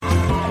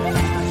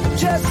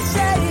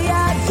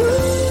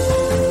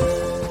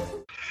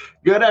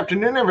Good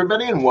afternoon,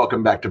 everybody, and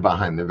welcome back to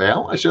Behind the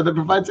Veil, a show that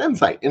provides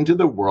insight into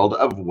the world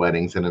of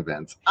weddings and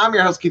events. I'm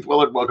your host, Keith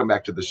Willard. Welcome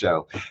back to the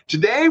show.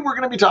 Today, we're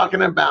going to be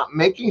talking about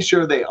making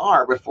sure they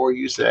are before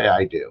you say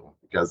I do.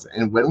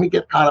 And when we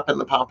get caught up in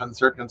the pomp and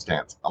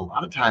circumstance, a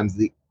lot of times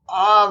the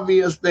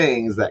obvious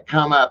things that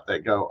come up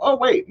that go, oh,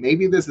 wait,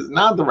 maybe this is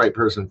not the right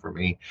person for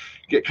me,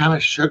 get kind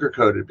of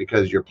sugar-coated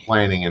because you're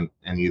planning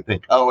and you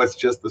think, oh, it's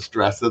just the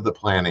stress of the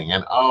planning.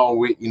 And,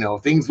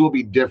 things will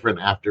be different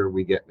after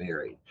we get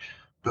married.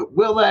 But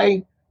will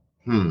they?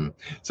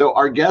 So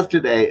our guest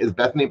today is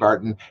Bethany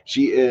Barton.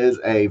 She is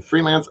a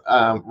freelance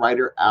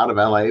writer out of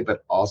LA,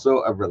 but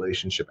also a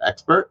relationship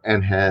expert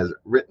and has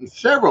written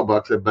several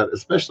books, but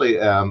especially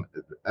as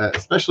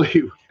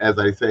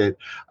I say it,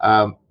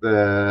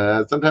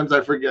 sometimes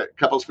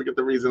couples forget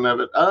the reason of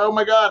it. Oh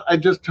my God, I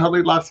just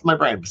totally lost my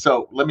brain.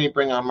 So let me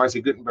bring on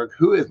Marcy Gutenberg,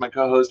 who is my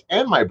co-host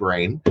and my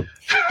brain.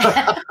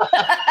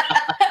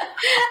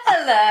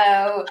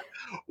 Hello.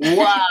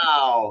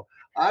 Wow.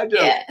 I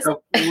just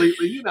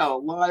completely, you gotta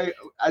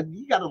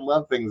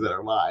love things that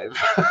are live.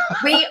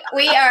 we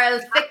are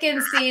thick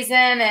in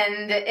season,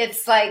 and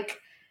it's like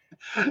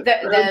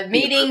the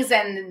meetings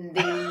and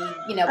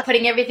the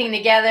putting everything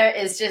together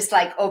is just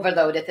like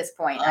overload at this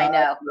point. I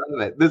know.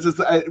 Love it. This is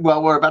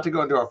we're about to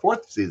go into our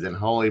fourth season.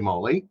 Holy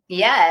moly!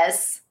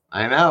 Yes,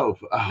 I know.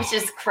 Which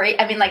is crazy.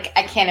 I mean, I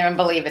can't even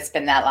believe it's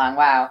been that long.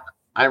 Wow.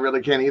 I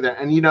really can't either.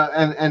 And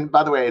and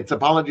by the way, it's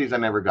apologies I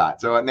never got.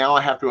 So now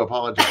I have to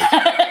apologize.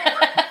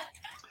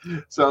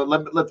 So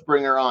let's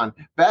bring her on.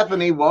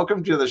 Bethany,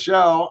 welcome to the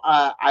show.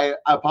 I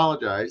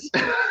apologize.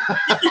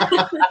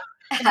 Apology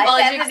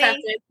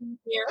accepted. Thank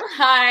you.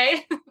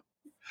 Hi.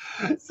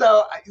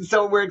 So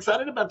we're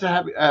excited about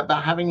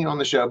having you on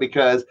the show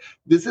because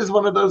this is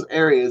one of those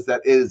areas that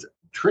is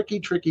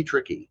tricky,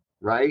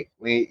 right?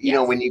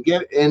 When you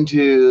get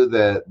into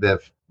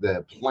the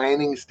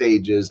planning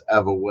stages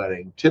of a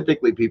wedding,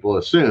 typically people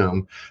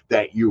assume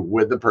that you're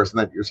with the person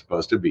that you're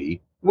supposed to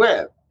be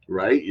with.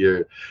 Right?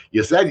 You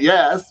said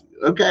yes.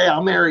 Okay,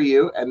 I'll marry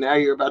you. And now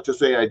you're about to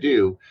say I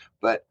do.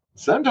 But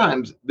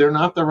sometimes they're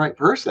not the right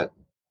person.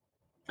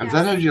 And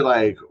sometimes you're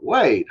like,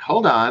 wait,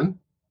 hold on.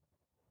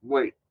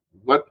 Wait,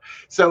 what?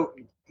 So,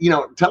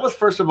 tell us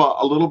first of all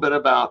a little bit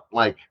about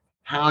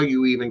how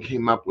you even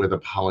came up with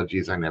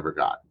Apologies I Never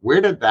Got.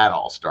 Where did that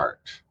all start?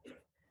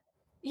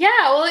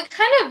 Yeah, well, it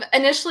kind of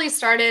initially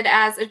started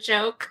as a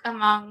joke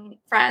among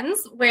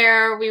friends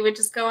where we would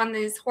just go on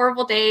these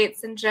horrible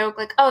dates and joke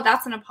oh,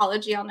 that's an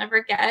apology I'll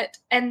never get.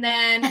 And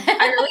then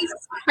I really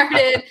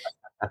started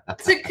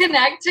to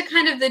connect to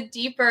kind of the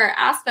deeper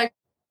aspect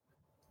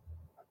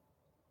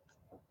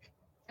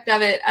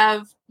of it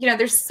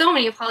there's so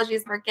many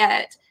apologies we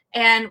get.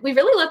 And we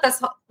really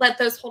let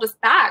those hold us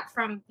back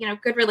from,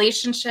 good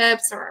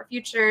relationships or our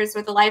futures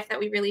or the life that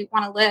we really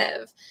want to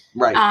live.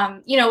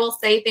 Right. We'll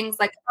say things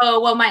like,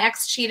 oh, well, my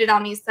ex cheated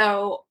on me,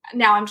 so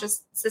now I'm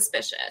just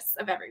suspicious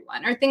of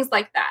everyone or things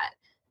like that.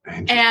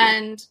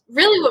 And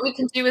really what we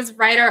can do is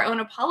write our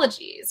own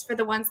apologies for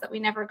the ones that we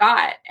never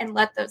got and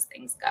let those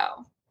things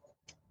go.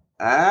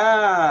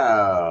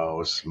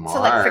 Oh,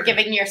 smart. So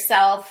forgiving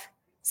yourself.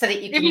 So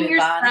that you can forgiving move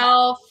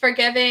yourself, on.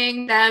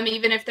 Forgiving them,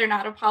 even if they're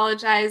not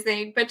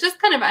apologizing, but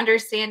just kind of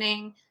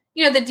understanding,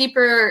 the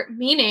deeper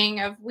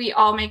meaning of we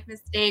all make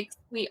mistakes.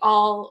 We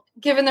all,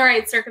 given the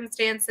right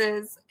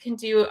circumstances, can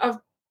do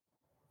a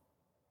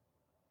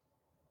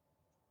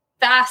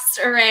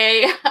vast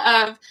array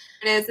of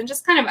it is, and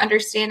just kind of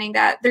understanding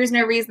that there's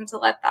no reason to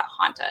let that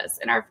haunt us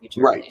in our future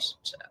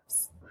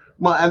relationships.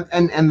 Well,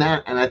 and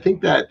I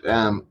think that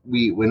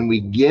when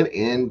we get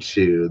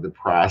into the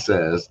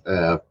process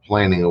of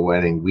planning a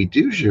wedding, we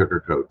do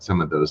sugarcoat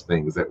some of those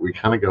things that we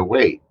kind of go,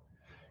 wait,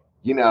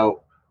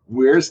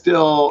 we're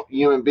still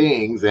human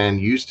beings,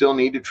 and you still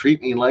need to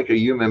treat me like a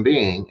human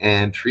being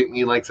and treat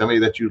me like somebody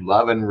that you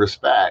love and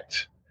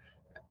respect.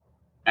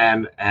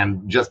 And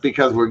just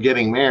because we're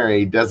getting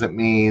married doesn't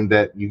mean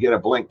that you get a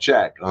blank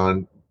check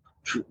on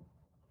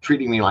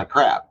treating me like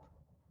crap.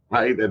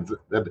 Right.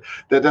 That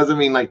doesn't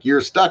mean you're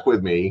stuck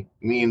with me.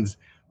 It means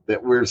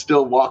that we're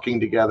still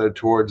walking together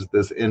towards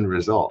this end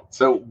result.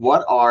 So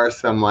what are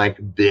some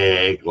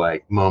big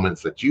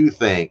moments that you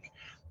think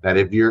that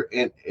if you're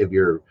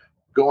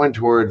going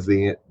towards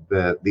the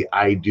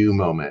I do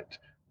moment,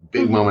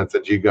 big moments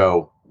that you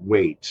go,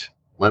 wait,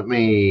 let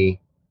me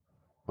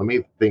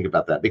think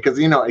about that? Because,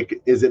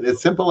 is it as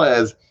simple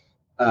as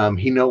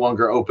he no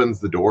longer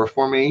opens the door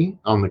for me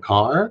on the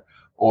car?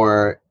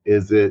 Or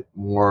is it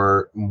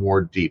more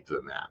deep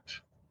than that?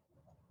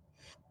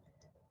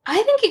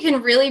 I think it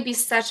can really be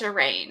such a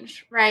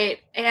range,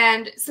 right?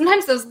 And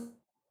sometimes those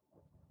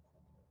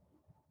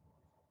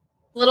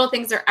little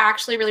things are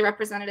actually really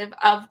representative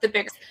of the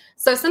bigger.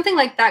 So something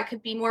like that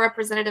could be more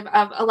representative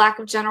of a lack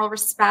of general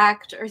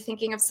respect or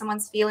thinking of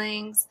someone's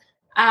feelings.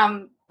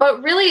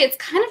 But really, it's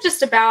kind of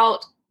just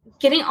about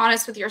getting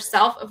honest with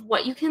yourself of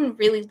what you can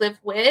really live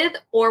with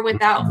or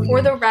without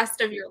for the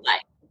rest of your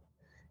life.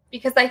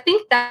 Because I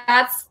think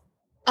that's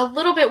a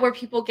little bit where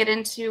people get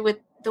into with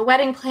the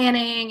wedding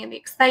planning and the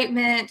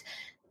excitement.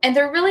 And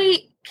they're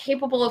really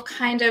capable of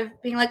kind of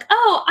being like,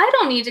 oh, I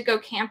don't need to go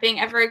camping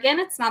ever again.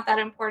 It's not that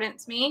important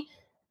to me.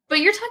 But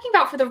you're talking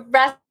about for the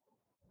rest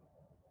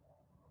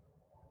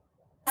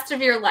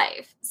of your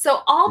life.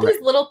 So all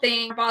these little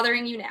things are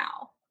bothering you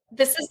now.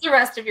 This is the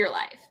rest of your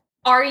life.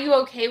 Are you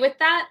okay with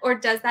that? Or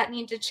does that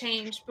need to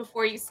change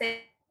before you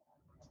say,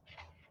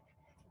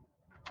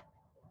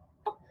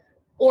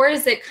 or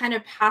is it kind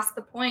of past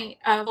the point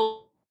of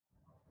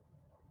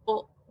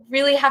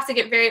really have to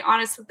get very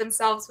honest with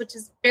themselves, which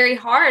is very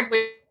hard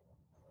when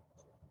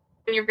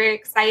you're very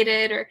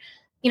excited or,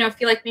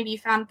 feel like maybe you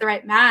found the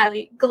right match.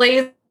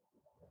 Glaze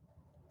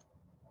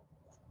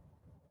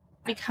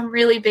become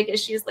really big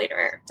issues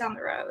later down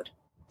the road.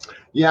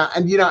 Yeah.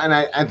 And,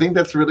 I think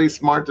that's really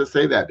smart to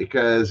say that,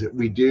 because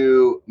we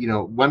do,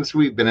 once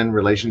we've been in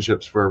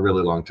relationships for a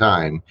really long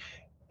time,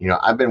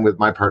 I've been with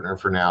my partner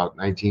for now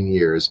 19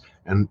 years,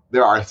 and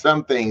there are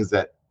some things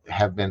that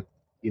have been,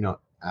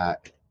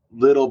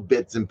 little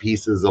bits and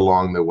pieces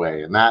along the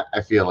way. And that,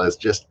 I feel, is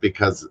just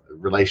because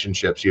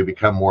relationships, you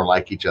become more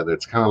like each other.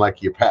 It's kind of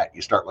like your pet.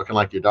 You start looking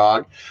like your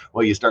dog.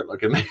 Well, you start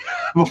looking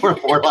more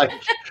and more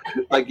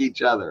like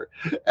each other.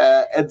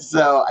 And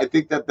so I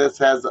think that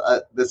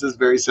this is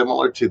very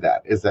similar to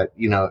that, is that,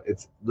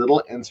 it's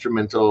little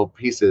instrumental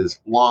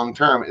pieces. Long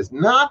term is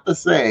not the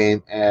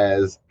same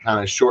as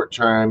kind of short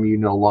term. You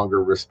no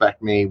longer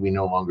respect me. We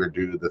no longer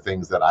do the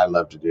things that I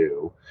love to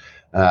do.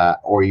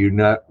 Or you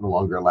no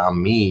longer allow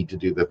me to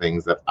do the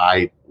things that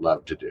I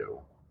love to do.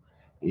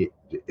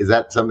 Is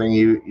that something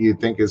you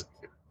think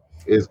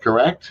is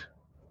correct?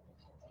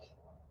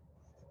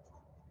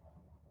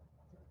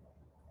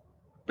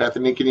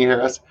 Bethany, can you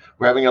hear us?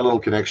 We're having a little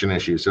connection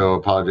issue, so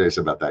apologize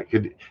about that.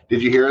 Did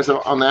you hear us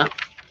on that?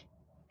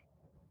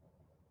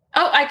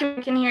 Oh, I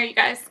can hear you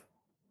guys.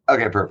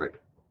 Okay, perfect.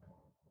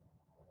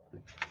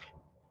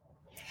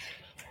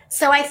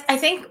 So I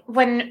think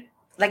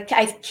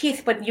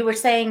Keith, what you were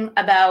saying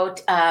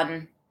about,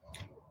 the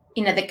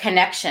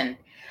connection,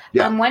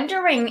 yeah. I'm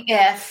wondering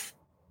if,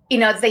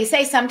 they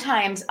say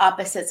sometimes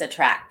opposites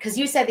attract, because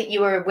you said that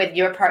you were with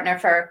your partner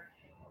for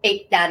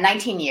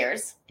 19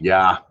 years.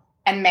 Yeah.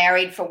 And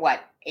married for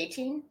what,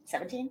 18,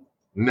 17?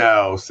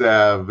 No,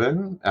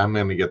 7. I'm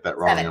going to get that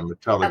wrong. 7. I'm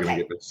totally going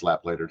to get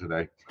slapped later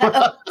today.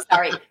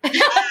 Sorry.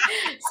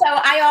 So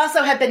I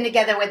also have been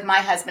together with my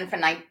husband for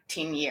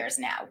 19 years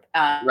now.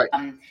 Right.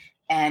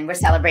 And we're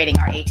celebrating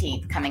our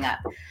 18th coming up.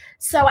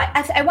 So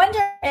I wonder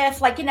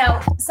if,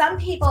 some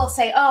people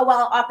say, oh,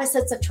 well,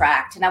 opposites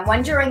attract. And I'm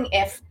wondering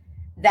if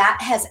that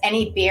has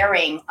any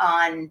bearing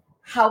on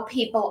how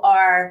people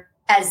are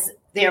as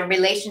their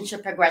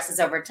relationship progresses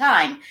over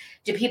time.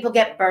 Do people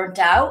get burnt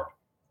out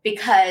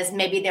because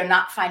maybe they're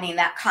not finding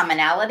that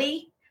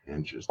commonality?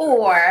 Interesting.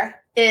 Or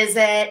is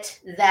it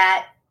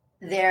that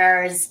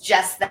there's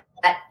just that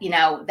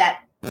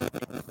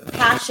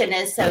passion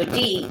is so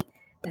deep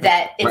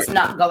that it's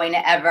not going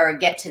to ever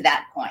get to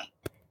that point?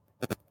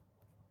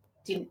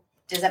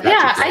 Does that make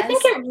sense? I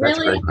think it really. That's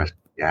a great question.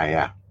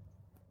 Yeah.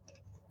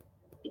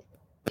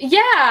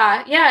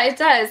 Yeah, it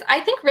does. I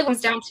think really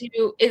comes down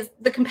to is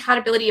the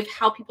compatibility of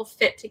how people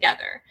fit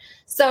together.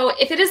 So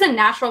if it is a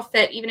natural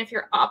fit, even if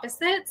you're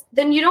opposites,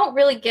 then you don't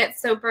really get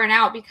so burnt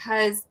out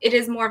because it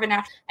is more of a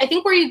natural. I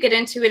think where you get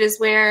into it is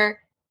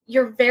where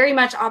you're very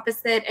much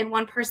opposite and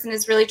one person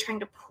is really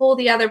trying to pull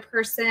the other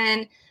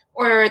person,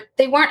 or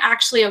they weren't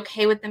actually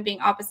okay with them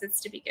being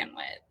opposites to begin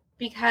with,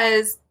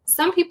 because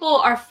some people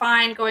are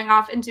fine going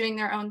off and doing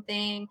their own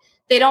thing.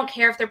 They don't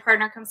care if their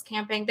partner comes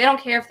camping. They don't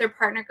care if their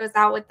partner goes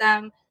out with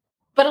them.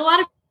 But a lot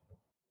of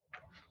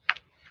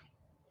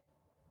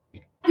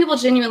people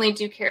genuinely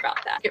do care about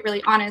that. Get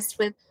really honest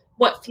with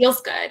what feels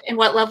good and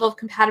what level of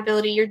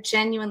compatibility you're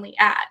genuinely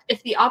at.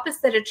 If the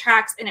opposite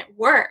attracts and it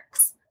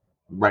works,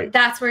 right,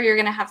 that's where you're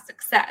going to have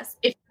success.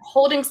 If you're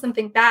holding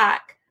something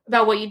back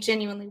about what you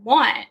genuinely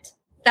want,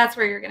 that's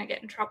where you're going to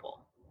get in trouble.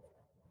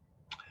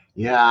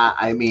 Yeah,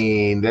 I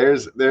mean,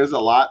 there's a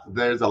lot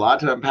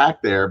to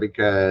unpack there,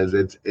 because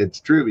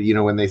it's true.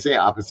 When they say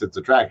opposites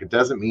attract, it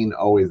doesn't mean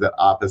always that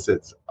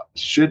opposites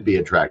should be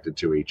attracted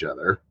to each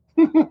other.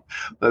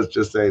 Let's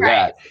just say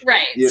that.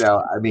 Right.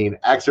 I mean,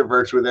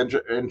 extroverts with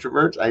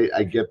introverts,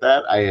 I get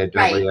that. I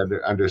totally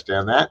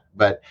understand that.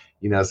 But,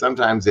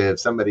 sometimes if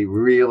somebody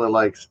really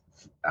likes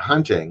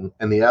hunting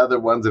and the other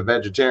one's a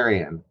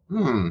vegetarian,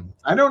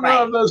 I don't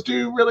know if those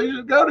two really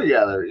should go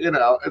together.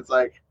 It's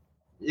like,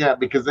 yeah,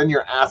 because then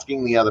you're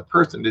asking the other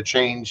person to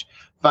change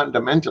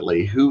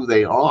fundamentally who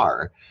they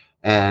are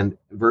and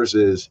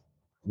versus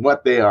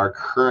what they are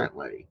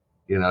currently.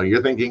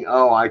 You're thinking,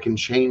 oh, I can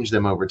change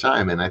them over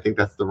time. And I think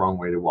that's the wrong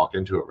way to walk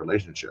into a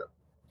relationship.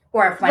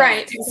 Or if one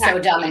is so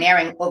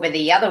domineering over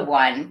the other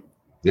one.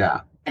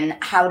 Yeah. And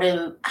how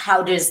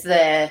does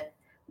the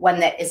one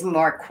that is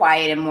more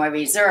quiet and more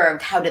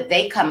reserved, how do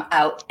they come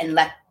out and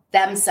let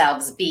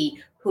themselves be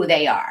who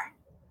they are?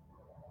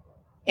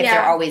 If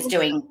they're always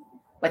doing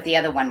what the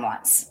other one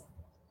wants.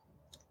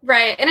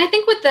 Right. And I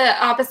think with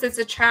the opposites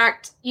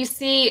attract, you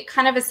see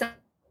kind of a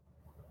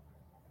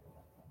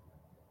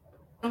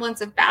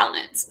semblance of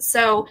balance.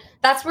 So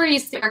that's where you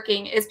see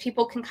working is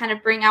people can kind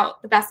of bring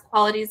out the best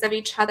qualities of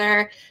each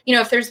other. You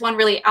know, if there's one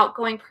really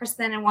outgoing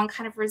person and one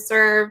kind of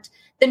reserved,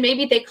 then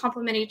maybe they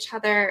complement each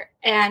other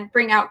and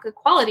bring out good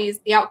qualities.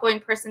 The outgoing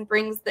person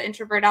brings the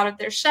introvert out of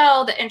their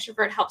shell. The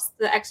introvert helps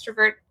the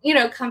extrovert, you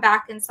know, come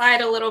back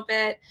inside a little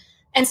bit.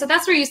 And so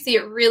that's where you see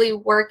it really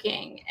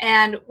working.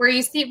 And where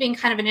you see it being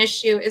kind of an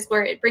issue is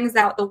where it brings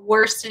out the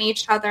worst in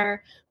each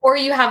other. Or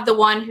you have the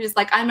one who's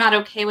like, I'm not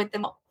okay with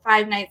them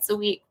 5 nights a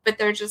week, but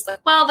they're just like,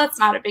 well, that's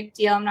not a big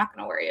deal. I'm not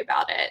going to worry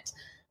about it.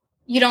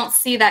 You don't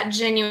see that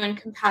genuine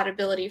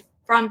compatibility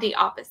from the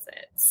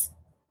opposites.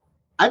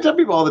 I tell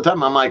people all the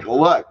time, I'm like,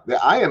 look,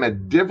 I am a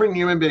different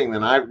human being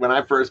than when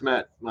I first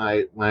met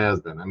my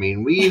husband. I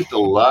mean, we used to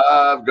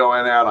love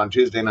going out on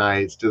Tuesday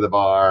nights to the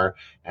bar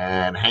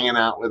and hanging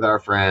out with our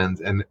friends.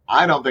 And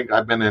I don't think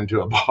I've been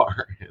into a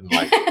bar in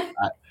like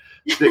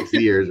 6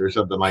 years or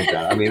something like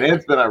that. I mean,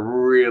 it's been a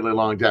really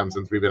long time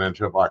since we've been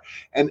into a bar.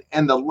 And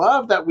the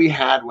love that we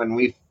had when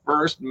we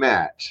first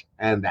met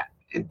and that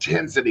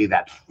intensity,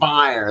 that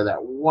fire,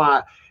 that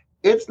what,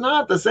 it's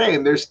not the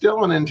same. There's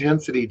still an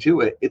intensity to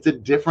it. It's a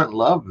different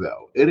love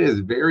though. It is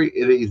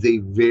a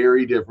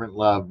very different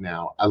love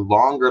now, a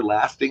longer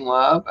lasting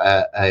love,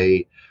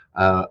 a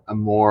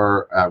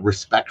more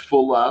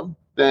respectful love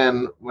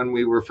than when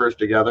we were first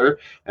together.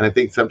 And I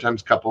think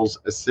sometimes couples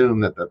assume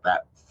that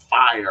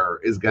fire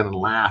is going to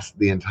last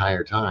the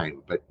entire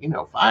time, but you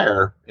know,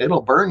 fire,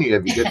 it'll burn you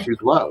if you get too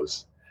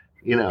close,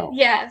 you know.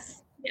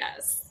 Yes.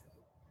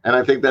 And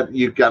I think that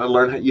you've got to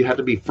learn, you have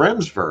to be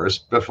friends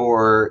first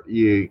before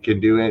you can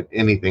do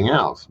anything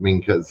else. I mean,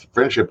 because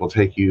friendship will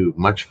take you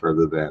much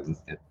further than,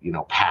 you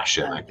know,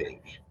 passion, I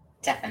think.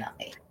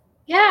 Definitely.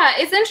 Yeah,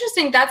 it's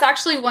interesting. That's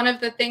actually one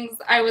of the things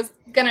I was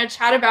going to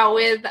chat about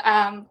with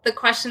the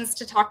questions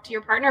to talk to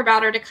your partner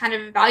about, or to kind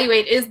of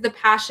evaluate, is the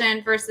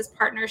passion versus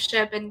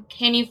partnership, and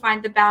can you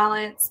find the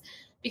balance?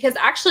 Because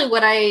actually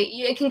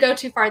it can go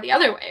too far the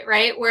other way,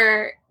 right?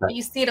 Where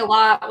you see it a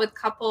lot with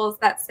couples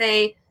that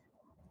say,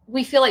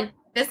 we feel like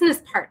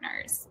business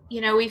partners, you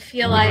know, we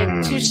feel like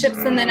two ships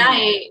in the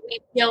night. We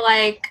feel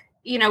like,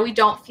 you know, we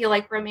don't feel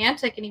like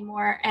romantic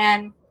anymore.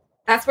 And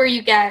that's where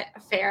you get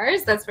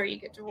affairs. That's where you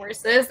get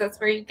divorces. That's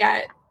where you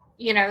get,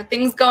 you know,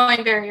 things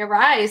going very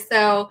awry.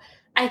 So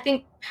I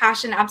think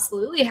passion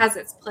absolutely has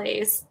its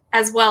place,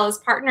 as well as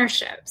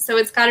partnership. So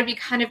it's got to be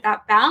kind of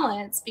that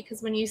balance,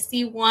 because when you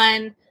see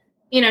one,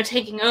 you know,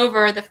 taking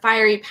over, the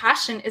fiery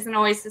passion isn't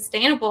always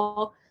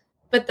sustainable,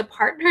 but the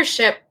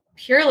partnership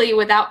purely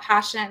without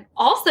passion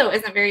also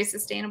isn't very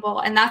sustainable.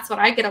 And that's what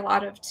I get a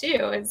lot of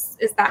too, is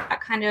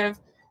that kind of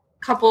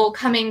couple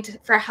coming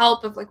for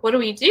help of like, what do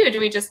we do? Do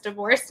we just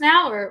divorce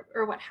now,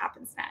 or what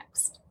happens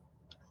next?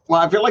 Well,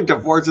 I feel like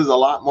divorce is a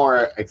lot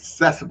more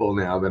accessible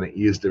now than it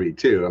used to be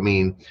too. I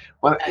mean,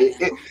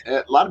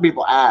 a lot of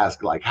people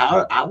ask, like,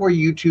 how were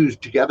you two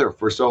together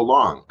for so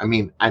long? I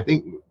mean, I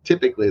think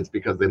typically it's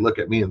because they look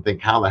at me and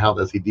think, how the hell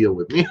does he deal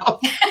with me?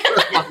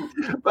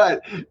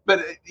 But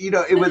you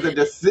know, it was a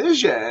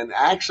decision.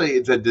 Actually,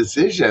 it's a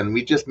decision.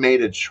 We just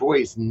made a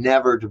choice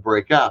never to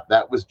break up.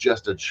 That was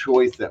just a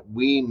choice that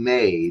we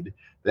made,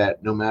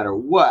 that no matter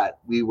what,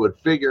 we would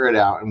figure it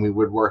out and we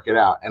would work it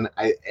out.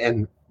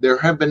 And there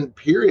have been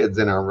periods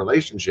in our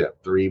relationship,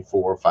 3,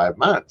 4, 5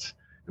 months.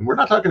 And we're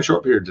not talking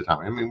short periods of time.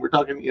 I mean, we're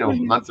talking, you know,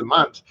 months and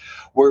months,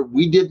 where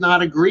we did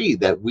not agree,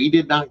 that we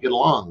did not get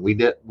along.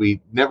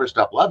 We never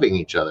stopped loving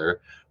each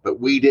other, but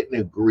we didn't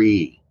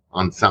agree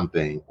on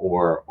something,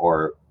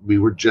 or we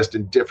were just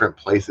in different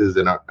places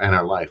in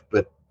our life.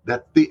 But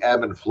that's the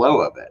ebb and flow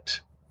of it.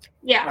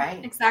 Yeah,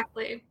 right.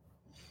 Exactly.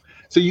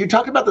 So you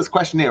talk about this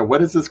questionnaire.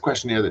 What is this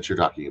questionnaire that you're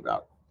talking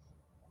about?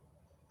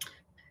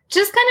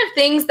 Just kind of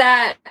things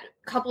that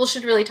couples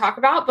should really talk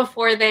about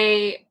before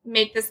they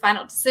make this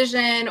final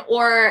decision,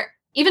 or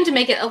even to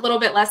make it a little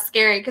bit less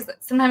scary. Because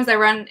sometimes I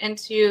run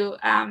into,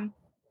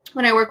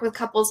 when I work with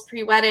couples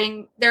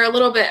pre-wedding, they're a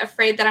little bit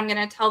afraid that I'm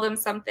going to tell them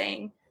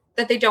something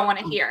that they don't want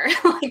to hear.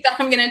 Like that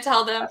I'm going to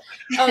tell them,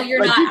 oh,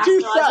 you're like, not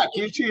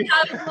astrologically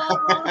compatible,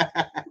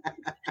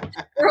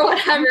 or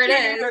whatever it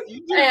is.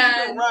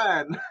 And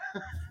run.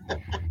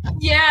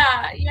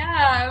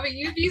 Yeah. But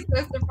you'd be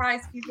so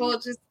surprised. People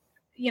just,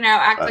 you know,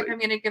 act like I'm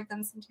going to give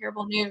them some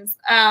terrible news.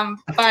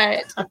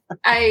 But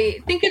I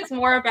think it's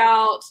more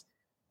about,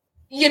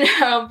 you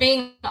know,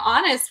 being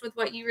honest with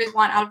what you really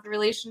want out of the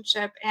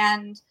relationship.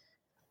 And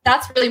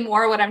that's really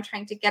more what I'm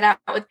trying to get at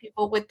with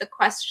people with the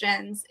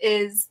questions,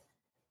 is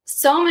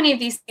so many of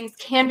these things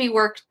can be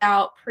worked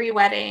out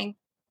pre-wedding.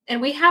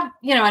 And we have,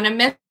 you know, an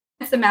immense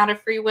amount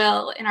of free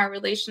will in our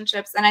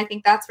relationships. And I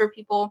think that's where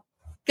people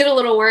get a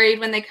little worried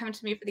when they come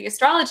to me for the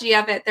astrology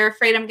of it. They're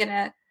afraid I'm going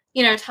to,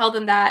 you know, tell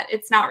them that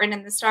it's not written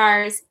in the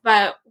stars.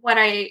 But what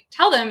I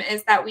tell them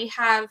is that we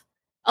have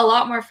a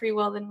lot more free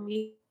will than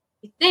we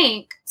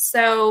think.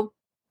 So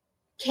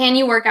can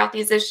you work out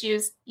these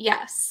issues?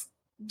 Yes.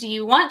 Do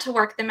you want to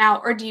work them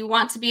out, or do you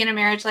want to be in a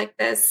marriage like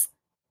this?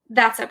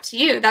 That's up to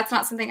you. That's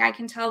not something I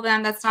can tell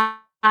them. That's not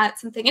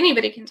something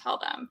anybody can tell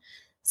them.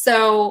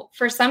 So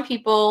for some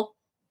people,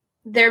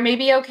 they're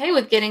maybe okay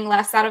with getting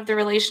less out of the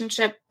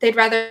relationship. They'd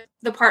rather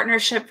the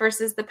partnership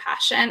versus the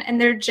passion, and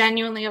they're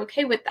genuinely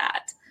okay with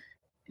that.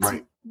 Right.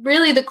 So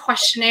really the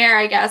questionnaire,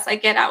 I guess, I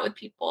get out with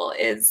people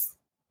is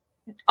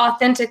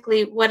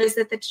authentically, what is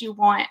it that you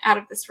want out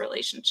of this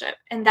relationship?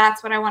 And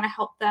that's what I want to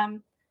help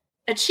them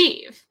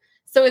achieve.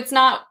 So it's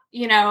not,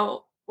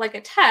 like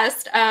a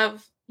test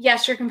of,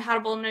 yes, you're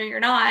compatible, no,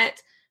 you're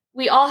not.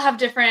 We all have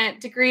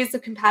different degrees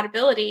of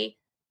compatibility,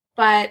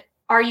 but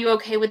are you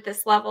okay with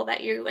this level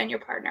that you and your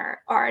partner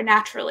are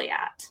naturally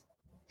at?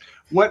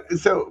 What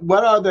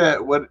are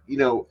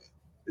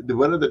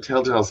the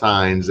telltale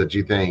signs that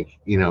you think,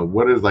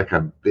 what is like a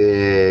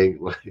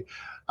big,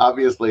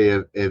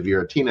 obviously if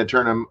you're a Tina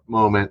Turner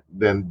moment,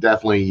 then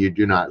definitely you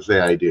do not say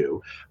I do.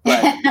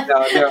 But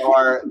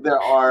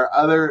there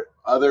are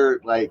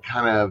other like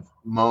kind of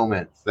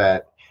moments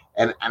that,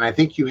 and I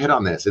think you hit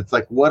on this. It's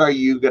like, what are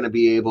you going to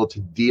be able to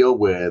deal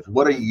with?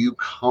 What are you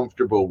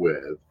comfortable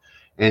with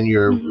in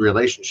your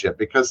relationship?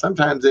 Because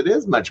sometimes it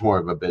is much more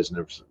of a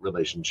business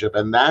relationship,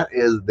 and that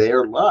is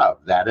their love.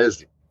 That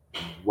is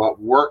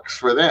what works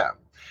for them.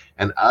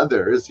 And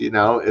others,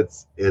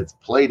 it's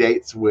play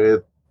dates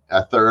with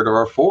a third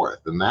or a fourth,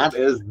 and that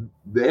is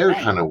their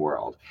kind of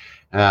world.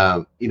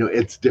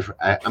 It's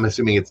different. I'm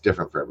assuming it's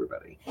different for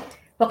everybody.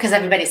 Well, because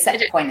everybody's set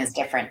point is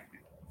different.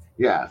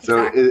 Yeah.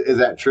 So exactly. Is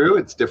that true?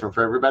 It's different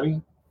for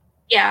everybody?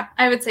 Yeah,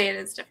 I would say it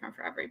is different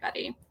for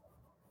everybody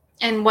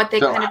and what they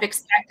kind of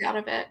expect out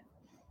of it.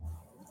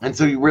 And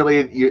so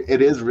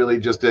it is really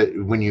just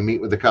when you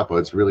meet with a couple,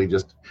 it's really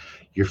just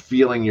you're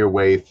feeling your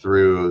way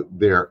through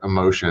their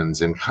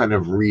emotions and kind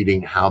of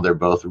reading how they're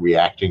both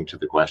reacting to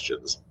the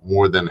questions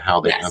more than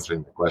how they're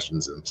answering the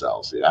questions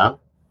themselves. Yeah.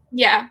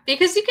 Yeah.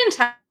 Because you can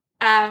tell,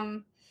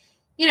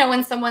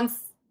 when someone's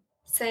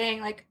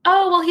saying like,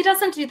 oh, well, he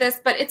doesn't do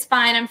this, but it's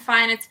fine. I'm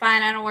fine. It's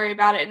fine. I don't worry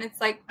about it. And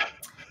it's like,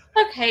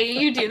 okay,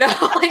 you do though.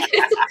 Like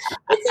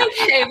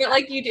it's okay, but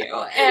like you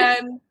do.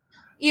 And,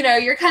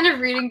 you're kind of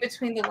reading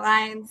between the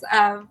lines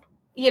of,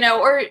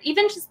 or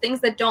even just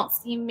things that don't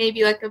seem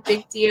maybe like a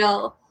big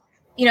deal.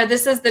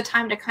 This is the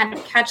time to kind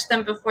of catch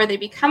them before they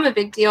become a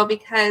big deal,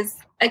 because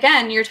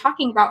again, you're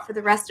talking about for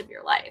the rest of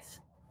your life.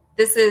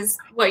 This is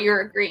what you're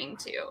agreeing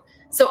to.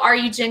 So are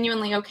you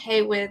genuinely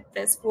okay with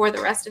this for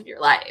the rest of your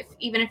life?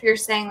 Even if you're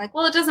saying like,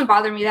 well, it doesn't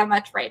bother me that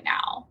much right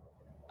now.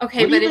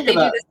 Okay, but if they do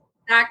this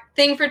exact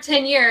thing for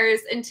 10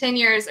 years, in 10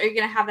 years, are you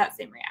going to have that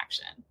same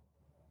reaction?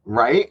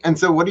 Right. And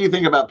so what do you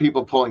think about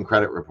people pulling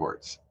credit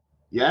reports?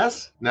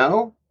 Yes?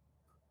 No?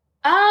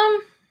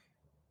 I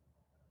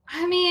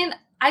mean,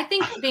 I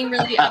think being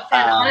really upfront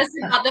and honest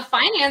about the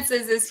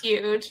finances is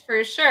huge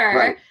for sure.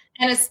 Right.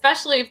 And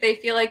especially if they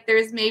feel like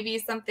there's maybe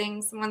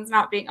something someone's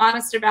not being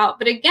honest about.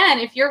 But again,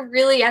 if you're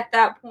really at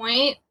that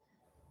point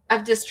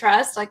of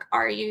distrust, like,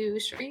 are you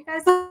sure you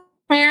guys are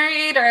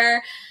married?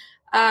 Or,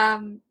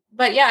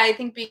 but yeah, I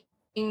think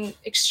being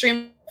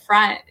extremely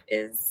upfront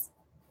is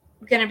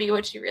going to be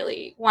what you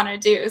really want to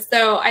do.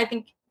 So I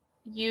think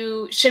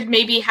you should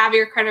maybe have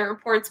your credit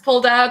reports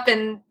pulled up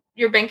and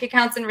your bank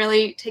accounts and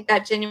really take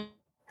that genuine.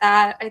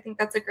 That I think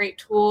that's a great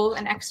tool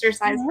and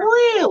exercise.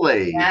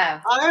 Really? Yeah.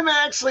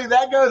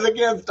 That goes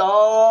against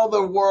all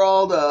the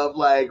world of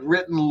like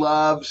written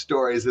love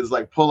stories, is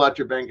like pull out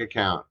your bank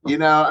account.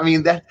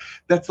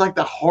 That's like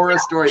the horror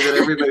story that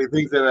everybody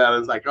thinks about.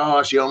 Is like,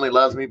 oh, she only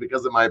loves me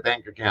because of my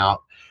bank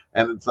account.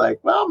 And it's like,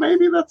 well,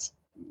 maybe that's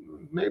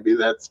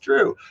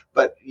true.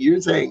 But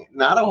you're saying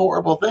not a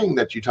horrible thing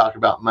that you talk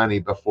about money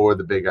before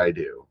the big I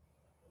do.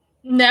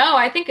 No,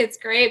 I think it's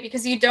great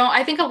because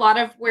I think a lot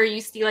of where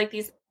you see like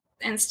these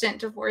instant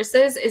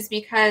divorces is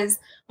because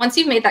once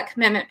you've made that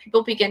commitment,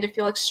 people begin to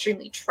feel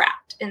extremely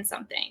trapped in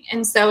something.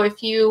 And so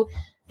if you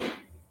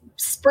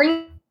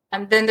spring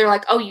them, then they're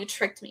like, oh, you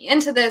tricked me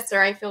into this,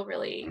 or I feel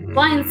really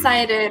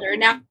blindsided, or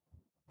now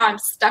I'm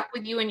stuck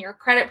with you and your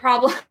credit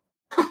problems.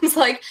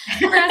 Like,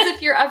 whereas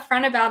if you're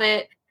upfront about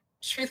it,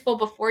 truthful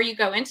before you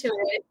go into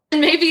it, and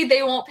maybe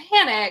they won't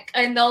panic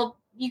and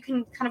you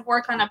can kind of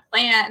work on a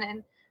plan.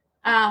 And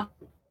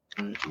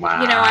wow.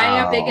 I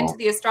am big into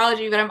the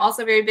astrology, but I'm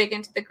also very big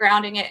into the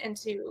grounding it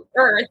into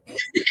earth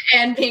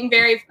and being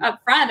very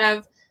upfront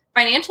of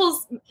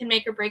financials can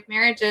make or break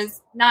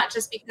marriages, not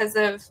just because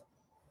of,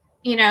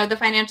 the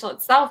financial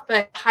itself,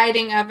 but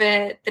hiding of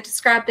it, the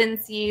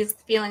discrepancies,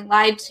 feeling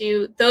lied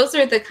to. Those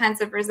are the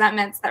kinds of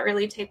resentments that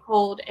really take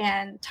hold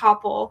and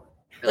topple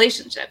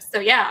relationships. So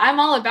yeah, I'm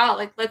all about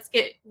like, let's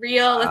get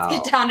real, let's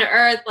get down to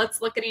earth,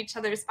 let's look at each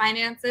other's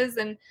finances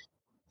and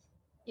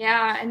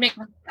make,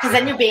 because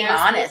then you're being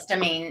honest. I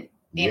mean,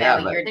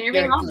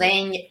 you're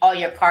laying all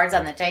your cards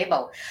on the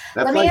table.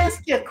 Let me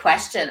ask you a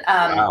question.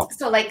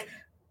 So like,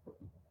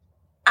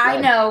 I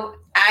know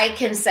I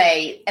can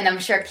say, and I'm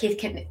sure Keith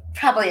can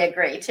probably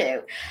agree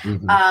too.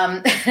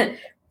 Mm-hmm.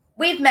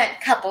 We've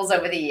met couples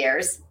over the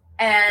years,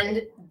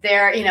 and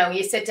they're,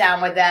 you sit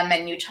down with them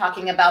and you're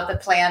talking about the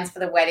plans for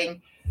the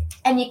wedding,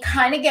 and you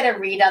kind of get a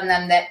read on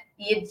them that,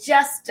 you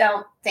just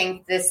don't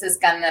think this is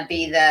going to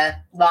be the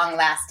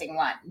long-lasting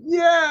one.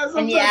 Yes,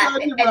 I'm so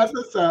glad you brought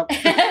this up.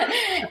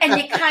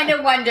 And you kind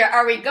of wonder,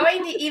 are we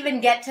going to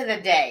even get to the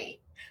day?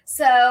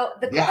 So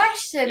the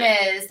question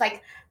is,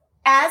 like,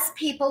 as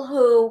people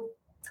who,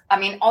 I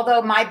mean,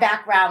 although my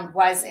background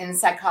was in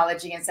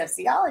psychology and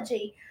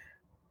sociology,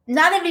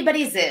 not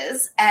everybody's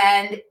is.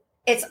 And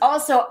it's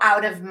also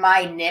out of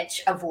my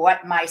niche of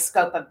what my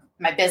scope of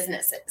my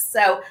business is.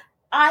 So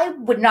I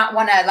would not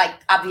want to, like,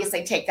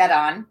 obviously take that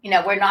on. You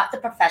know, we're not the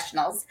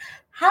professionals.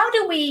 How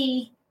do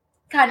we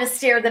kind of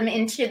steer them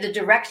into the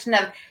direction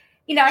of,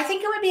 you know, I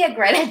think it would be a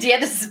great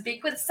idea to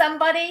speak with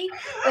somebody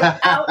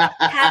without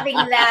having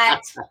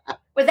that,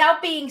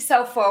 without being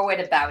so forward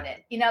about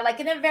it, you know, like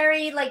in a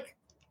very, like,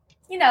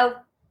 you know,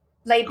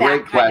 laid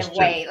back kind of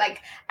way.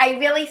 Like, I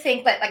really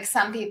think that, like,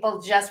 some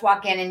people just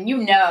walk in and, you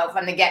know,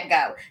 from the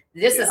get-go,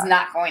 this is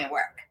not going to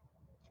work.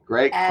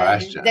 Great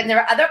question. Then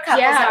there are other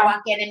couples that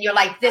walk in and you're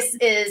like, this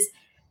is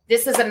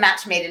a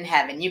match made in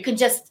heaven. You can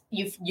just,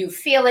 you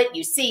feel it,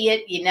 you see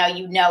it, you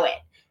know it.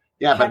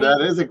 Yeah, but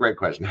that is a great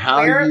question.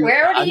 How do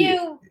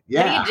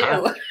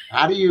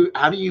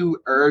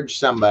you urge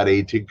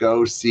somebody to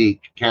go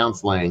seek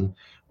counseling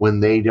when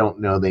they don't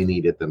know they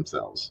need it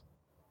themselves?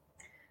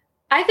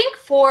 I think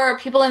for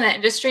people in the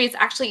industry, it's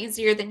actually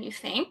easier than you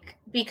think,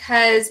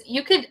 because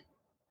you could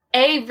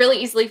really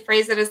easily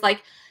phrase it as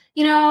like,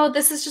 you know,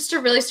 this is just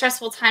a really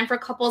stressful time for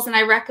couples, and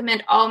I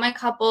recommend all my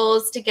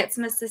couples to get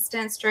some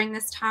assistance during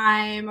this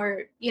time,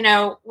 or, you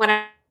know,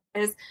 whatever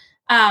it is.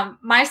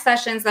 My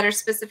sessions that are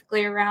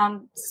specifically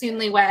around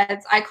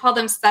soon-ly-weds, I call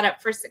them set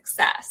up for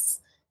success.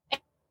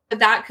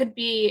 And that could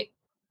be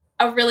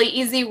a really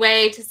easy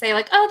way to say,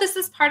 like, oh, this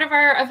is part of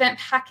our event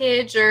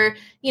package, or,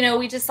 you know,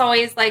 we just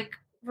always like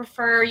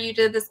refer you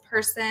to this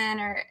person,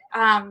 or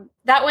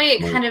that way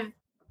it kind of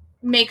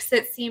makes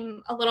it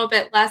seem a little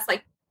bit less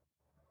like,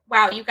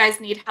 wow, you guys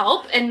need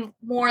help, and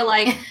more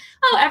like,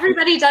 oh,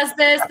 everybody does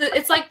this.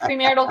 It's like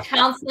premarital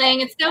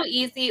counseling. It's so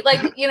easy.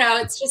 Like, you know,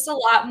 it's just a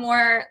lot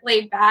more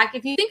laid back.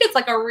 If you think it's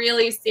like a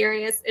really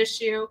serious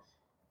issue,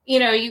 you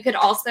know, you could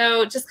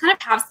also just kind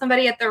of have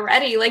somebody at the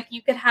ready. Like,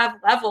 you could have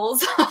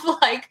levels of,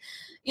 like,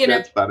 you know.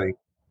 That's funny.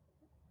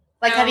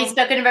 Like, have you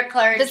spoken to a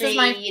clergy? This is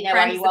my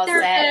friend's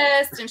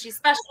therapist, and she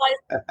specializes.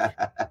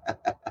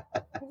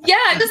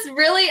 Yeah, just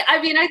really,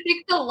 I mean, I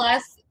think the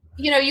less,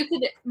 you know, you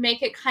could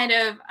make it kind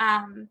of,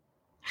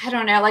 I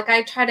don't know, like,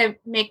 I try to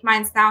make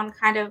mine sound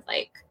kind of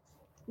like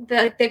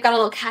they've got a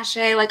little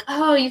cachet, like,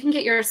 oh, you can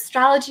get your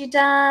astrology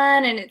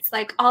done, and it's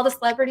like all the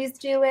celebrities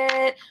do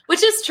it,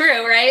 which is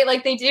true, right?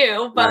 Like, they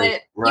do, but you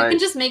can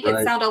just make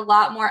it sound a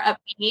lot more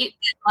upbeat,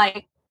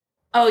 like,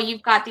 oh,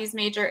 you've got these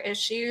major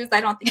issues. I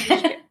don't think you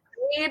should get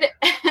married.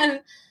 And,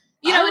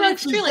 you know, and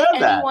it's true, like,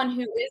 anyone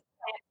who is,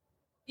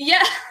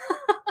 yeah.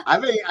 I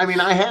mean,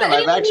 I have.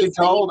 I've actually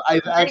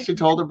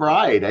told a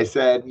bride. I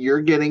said,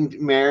 "You're getting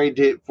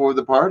married for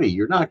the party.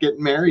 You're not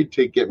getting married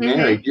to get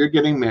married. You're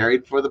getting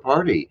married for the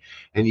party,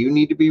 and you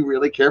need to be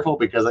really careful,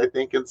 because I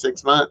think in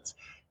 6 months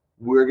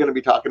we're going to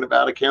be talking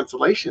about a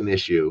cancellation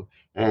issue,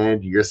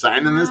 and you're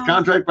signing this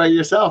contract by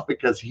yourself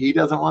because he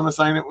doesn't want to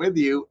sign it with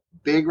you.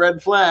 Big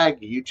red flag.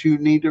 You two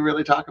need to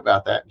really talk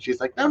about that." And she's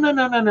like,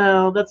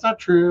 no, that's not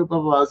true. Blah,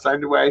 blah, blah.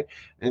 Signed away.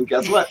 And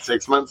guess what?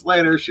 6 months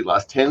later, she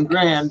lost 10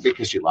 grand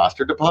because she lost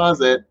her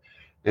deposit.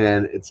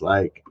 And it's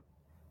like,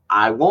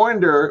 I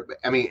warned her.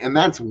 I mean, and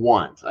that's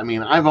once. I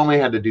mean, I've only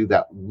had to do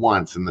that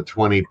once in the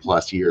 20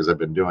 plus years I've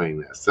been doing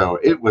this. So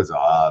it was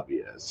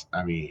obvious.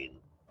 I mean,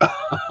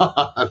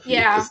 obvious.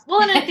 Yeah.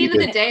 Well, and at the end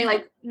of the day,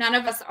 like, none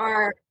of us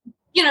are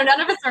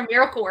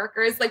miracle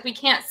workers. Like, we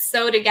can't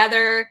sew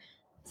together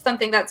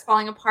something that's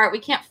falling apart. We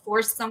can't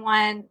force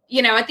someone,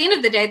 you know, at the end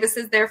of the day, this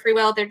is their free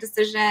will, their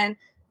decision.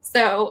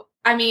 So,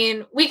 I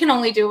mean, we can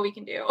only do what we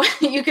can do.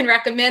 You can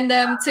recommend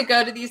them to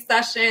go to these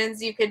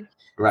sessions. You could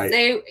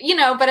say, you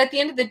know, but at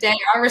the end of the day,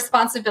 our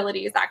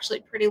responsibility is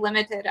actually pretty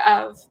limited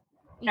of,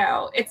 you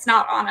know, it's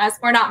not on us.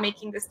 We're not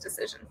making this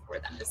decision for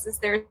them. This is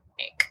their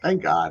make.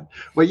 Thank God.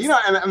 Well, you know,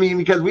 and I mean,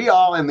 because we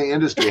all in the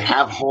industry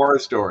have horror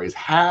stories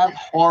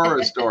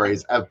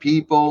of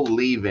people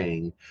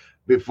leaving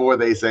before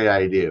they say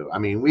I do. I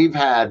mean, we've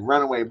had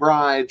runaway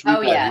brides,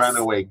 we've had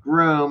runaway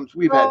grooms,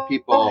 we've had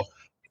people.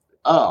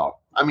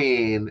 I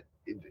mean,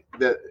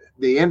 the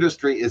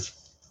industry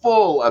is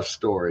full of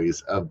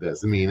stories of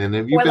this. I mean, and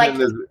if you've been in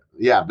this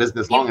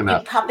business long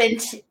enough,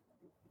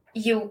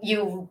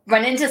 you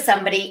run into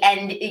somebody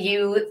and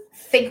you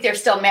think they're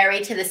still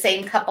married to the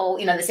same couple,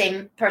 you know, the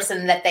same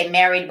person that they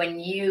married when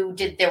you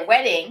did their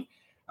wedding.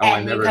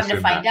 And you come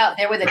to find out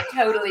they were the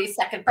totally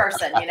second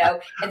person, you know,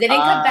 and they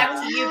didn't come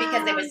back to you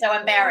because they were so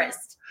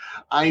embarrassed.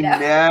 I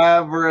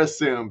never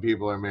assume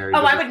people are married.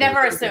 Oh, I would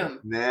never assume.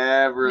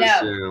 Never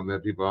assume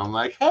that people. I'm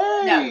like,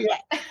 hey,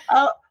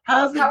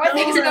 how's it going? How are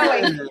things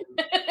going?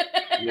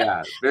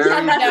 Yeah, very.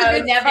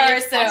 No, never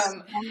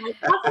assume.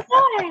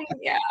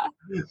 Yeah.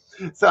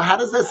 So, how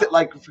does this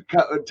like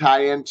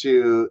tie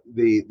into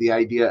the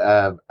idea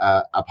of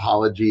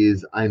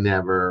apologies I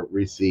never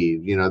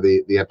received? You know,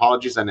 the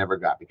apologies I never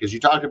got, because you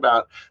talked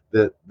about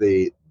the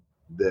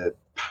the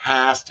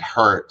past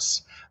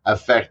hurts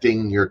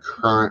affecting your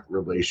current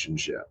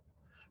relationship,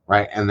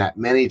 right? And that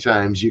many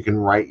times you can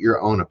write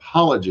your own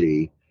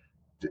apology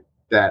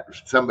that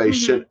somebody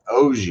should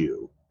owes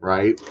you,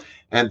 right?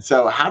 And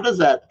so how does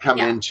that come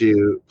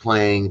into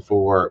planning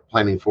for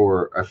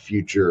a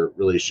future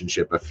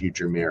relationship, a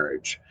future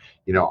marriage?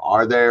 You know,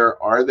 are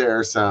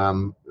there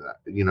some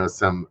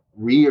some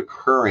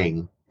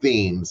reoccurring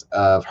themes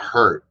of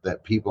hurt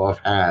that people have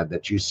had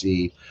that you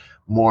see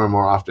more and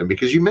more often?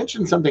 Because you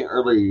mentioned something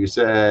earlier. You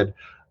said,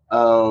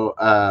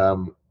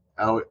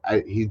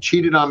 he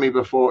cheated on me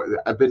before.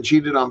 I've been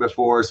cheated on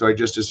before, so I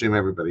just assume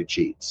everybody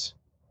cheats.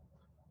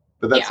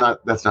 But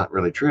that's not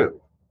really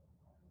true.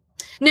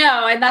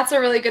 No, and that's a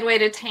really good way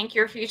to tank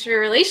your future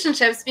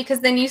relationships, because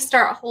then you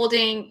start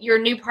holding your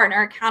new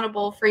partner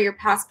accountable for your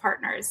past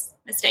partner's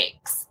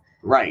mistakes.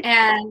 Right.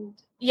 And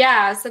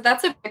so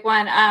that's a big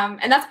one.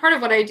 And that's part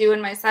of what I do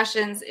in my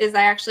sessions is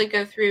I actually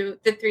go through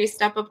the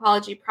 3-step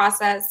apology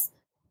process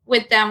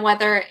with them,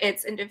 whether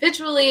it's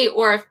individually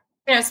or if,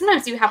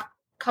 sometimes you have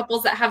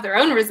couples that have their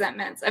own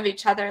resentments of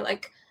each other,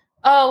 like,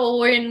 oh, well,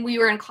 when we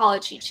were in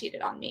college, he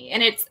cheated on me.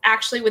 And it's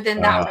actually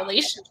within that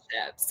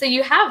relationship. So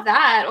you have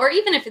that, or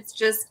even if it's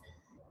just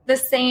the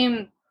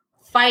same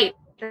fight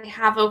they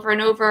have over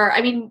and over. I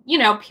mean,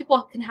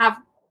 people can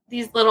have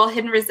these little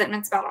hidden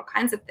resentments about all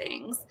kinds of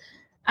things.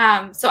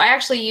 So I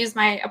actually use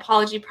my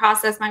apology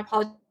process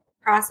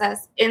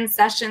in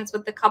sessions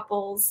with the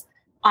couples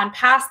on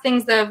past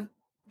things of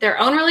their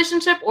own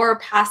relationship or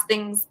past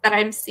things that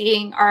I'm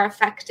seeing are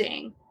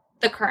affecting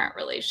the current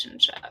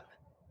relationship.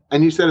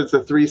 And you said it's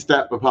a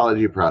 3-step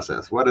apology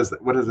process. What does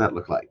that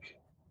look like?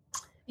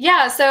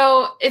 Yeah,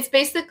 so it's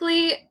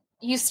basically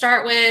you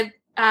start with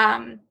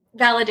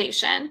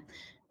validation.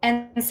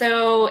 And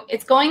so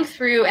it's going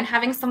through and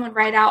having someone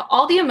write out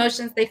all the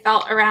emotions they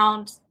felt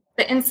around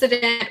the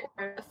incident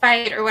or the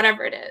fight or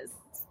whatever it is.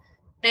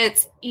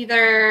 It's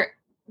either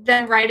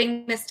them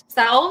writing this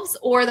themselves,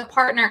 or the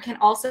partner can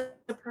also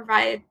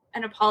provide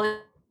an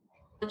apology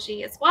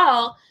as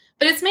well.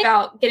 But it's made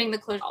about getting the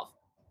closure.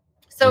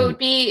 So it would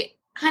be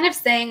kind of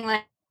saying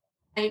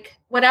like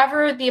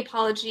whatever the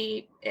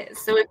apology is.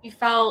 So if you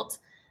felt,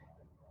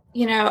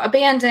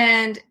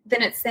 abandoned,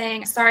 then it's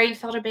saying, sorry you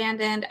felt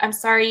abandoned. I'm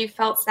sorry you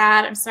felt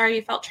sad. I'm sorry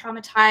you felt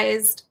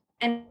traumatized.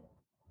 And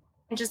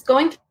just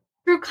going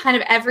through kind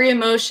of every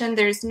emotion.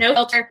 There's no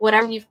filter.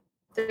 Whatever you're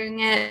doing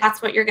it,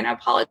 that's what you're going to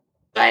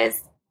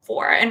apologize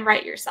for and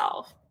write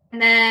yourself.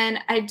 And then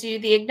I do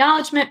the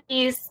acknowledgement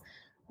piece,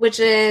 which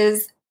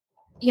is,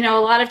 a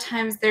lot of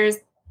times there's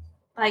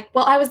like,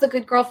 well, I was a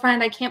good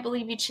girlfriend. I can't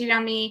believe you cheated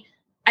on me.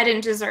 I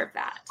didn't deserve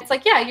that. It's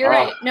like, yeah, you're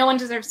right. No one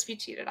deserves to be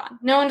cheated on.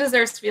 No one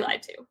deserves to be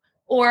lied to.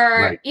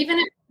 Or even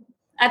if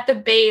at the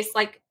base,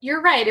 like,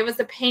 you're right, it was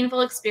a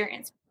painful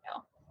experience.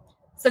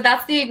 So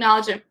that's the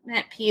acknowledgement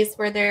piece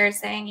where they're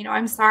saying,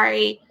 I'm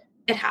sorry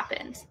it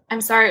happened.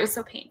 I'm sorry it was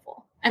so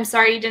painful. I'm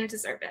sorry you didn't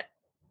deserve it.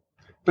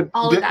 But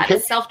all of that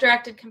is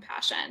self-directed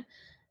compassion.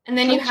 And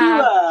then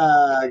can't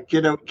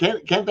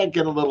that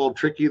get a little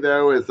tricky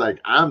though? It's like,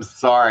 I'm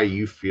sorry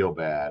you feel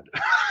bad.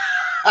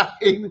 I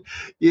mean,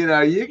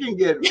 you can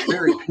get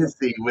very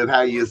pissy with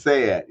how you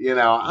say it.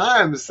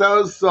 I'm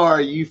so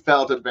sorry you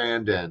felt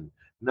abandoned.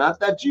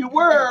 Not that you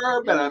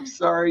were, but I'm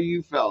sorry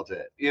you felt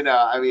it.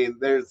 I mean,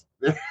 there's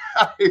it's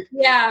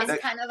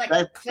kind of like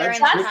that's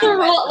the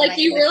rule. Like,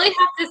 you really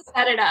have to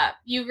set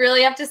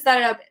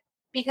it up.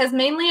 Because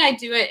mainly I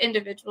do it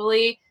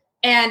individually.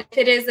 And if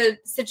it is a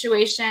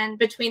situation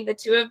between the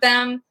two of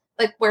them,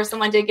 like where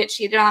someone did get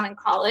cheated on in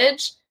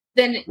college,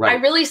 then I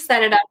really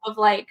set it up of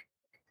like,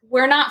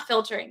 we're not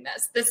filtering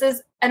this. This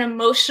is an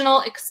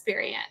emotional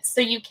experience.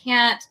 So you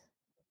can't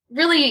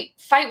really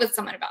fight with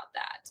someone about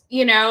that.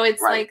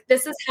 It's like,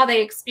 this is how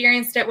they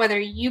experienced it, whether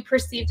you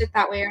perceived it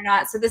that way or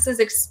not. So this is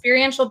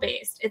experiential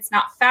based. It's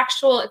not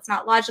factual. It's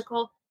not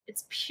logical.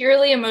 It's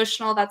purely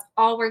emotional. That's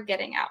all we're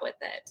getting at with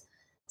it.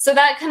 So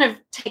that kind of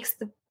takes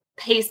the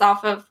pace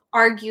off of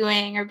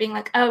arguing or being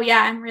like, oh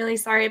yeah, I'm really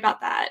sorry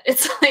about that.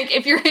 It's like,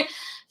 if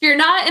you're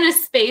not in a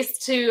space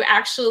to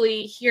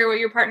actually hear what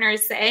your partner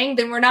is saying,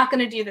 then we're not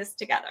going to do this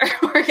together.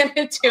 We're going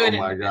to do it. Oh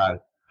my God.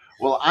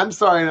 Well, I'm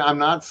sorry. I'm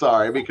not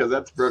sorry, because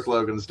that's Brooke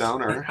Logan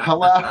Stoner.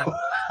 Hello.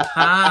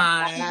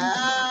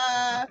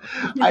 Hi.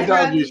 I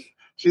told you,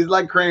 she's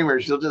like Kramer.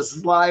 She'll just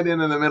slide in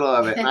the middle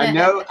of it. And I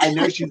know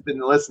she's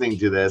been listening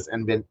to this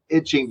and been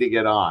itching to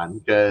get on,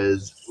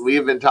 because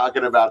we've been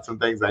talking about some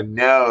things I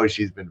know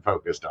she's been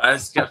focused on. I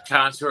just kept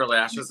counting to her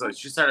lashes. Like,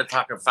 she started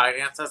talking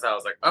finances. I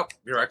was like, oh,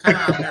 here I come.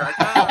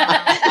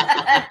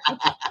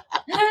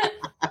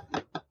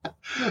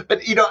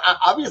 But,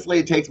 obviously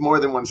it takes more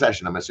than one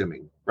session, I'm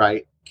assuming,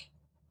 right?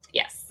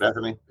 Yes.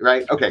 Bethany,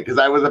 right? Okay, because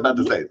I was about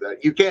to say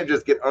that you can't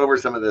just get over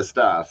some of this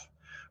stuff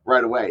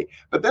right away.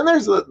 But then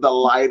there's the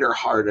lighter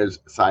hearted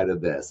side of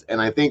this. And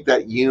I think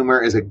that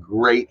humor is a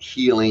great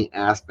healing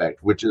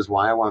aspect, which is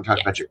why I want to talk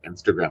about your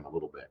Instagram a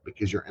little bit,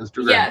 because your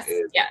Instagram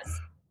is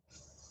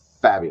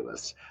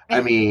fabulous. I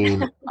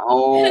mean,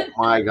 oh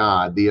my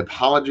God, the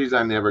apologies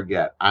I never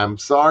get. I'm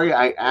sorry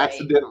I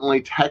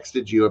accidentally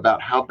texted you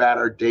about how bad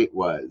our date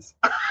was.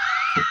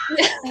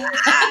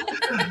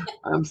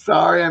 I'm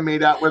sorry I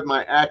made out with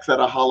my ex at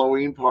a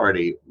Halloween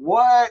party.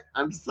 What?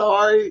 I'm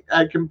sorry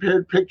I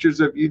compared pictures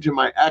of you to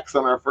my ex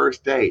on our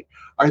first date.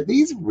 Are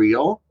these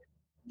real?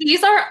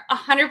 These are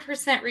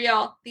 100%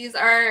 real. These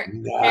are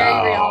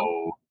very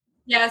real.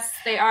 Yes,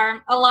 they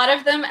are. A lot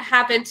of them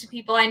happen to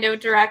people I know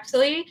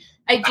directly.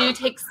 I do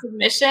take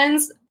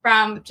submissions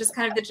from just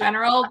kind of the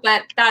general,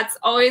 but that's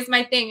always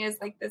my thing is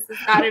like, this has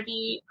got to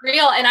be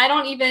real. And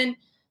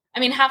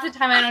half the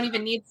time I don't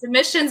even need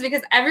submissions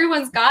because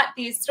everyone's got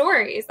these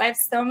stories. I have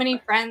so many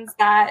friends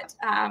that,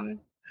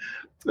 awesome.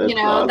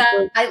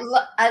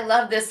 that I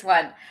love this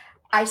one.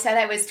 I said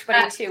I was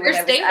 22 when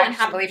I was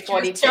actually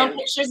 42. Showing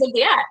pictures of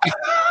the ex.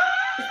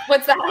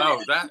 What's that?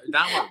 Oh, that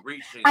one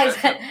reaching. I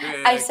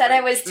said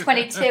I was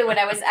 22 when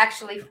I was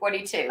actually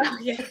 42. Oh,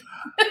 yeah.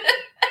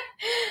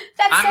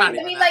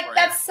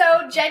 That's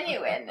so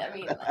genuine. I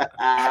mean,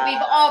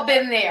 we've all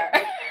been there.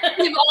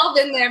 We've all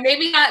been there.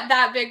 Maybe not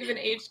that big of an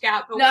age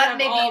gap, but not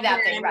maybe that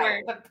big,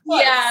 right? But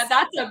yeah,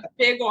 that's a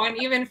big one,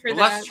 even for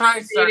let's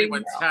try starting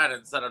with 10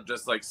 instead of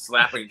just like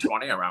slapping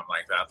 20 around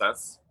like that.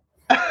 That's.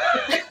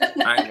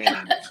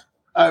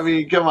 I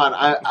mean, come on.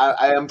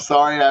 I am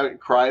sorry I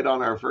cried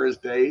on our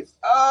first date.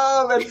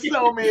 Oh, that's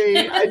so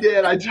me. I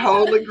did. I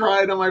totally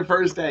cried on my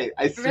first date.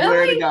 I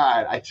swear to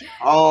God. I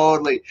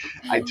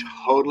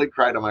totally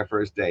cried on my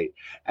first date.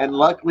 And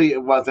luckily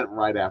it wasn't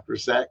right after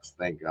sex,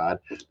 thank God,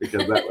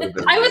 because that would have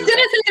been I was going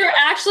to say there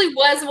actually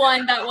was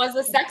one that was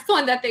a sex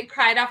one that they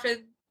cried after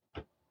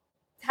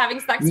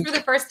having sex for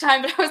the first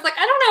time, but I was like,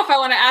 I don't know if I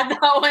want to add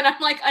that one. I'm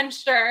like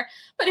unsure,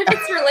 but if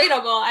it's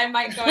relatable, I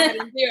might go ahead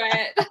and do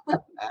it.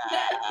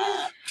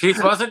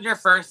 Keith, wasn't your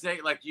first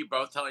date like you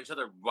both tell each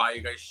other why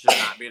you guys should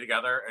not be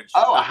together? And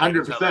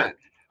 100%.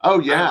 Oh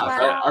yeah,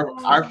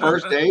 our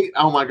first date.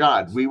 Oh my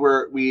God, we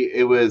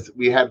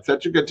had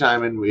such a good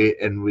time, and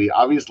we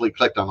obviously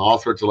clicked on all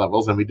sorts of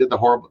levels, and we did the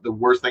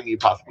worst thing you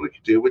possibly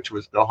could do, which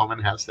was go home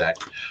and have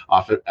sex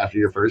after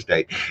your first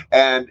date.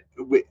 And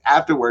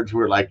afterwards, we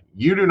were like,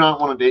 "You do not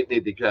want to date me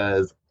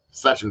because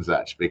such and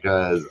such,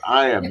 because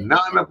I am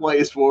not in a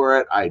place for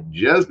it. I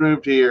just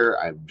moved here.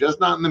 I'm just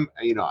not in the.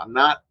 I'm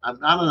not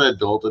an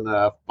adult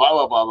enough. Blah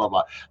blah blah blah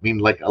blah. I mean,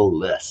 like a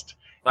list."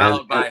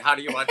 Followed by, how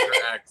do you want your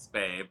ex,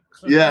 babe?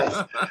 Yes.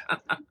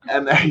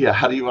 And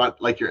how do you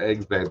want like your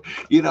eggs, babe?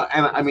 And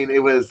I mean, it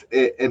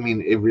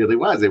really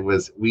was. It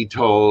was, we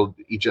told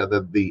each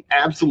other the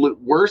absolute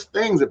worst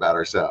things about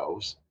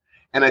ourselves.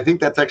 And I think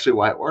that's actually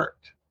why it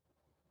worked.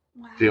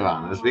 Wow. To be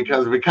honest,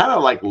 because we kind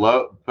of like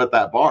put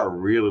that bar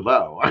really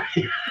low.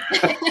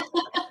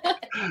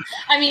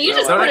 I mean, you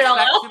just put it all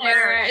out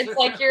there. It's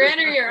like you're in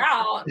or you're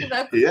out.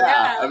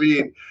 I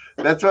mean,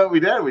 that's what we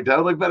did. We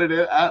totally put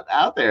it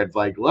out there. It's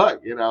like,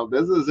 look,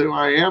 this is who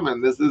I am,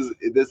 and this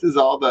is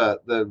all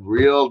the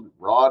real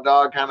raw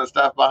dog kind of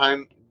stuff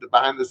behind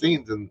the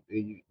scenes, and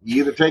you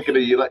either take it or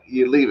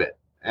you leave it.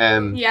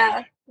 And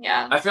yeah.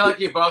 I feel like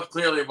you both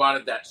clearly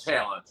wanted that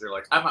challenge. You're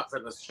like, I'm up for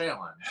this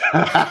challenge.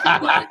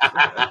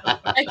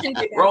 I can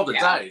do that. Roll the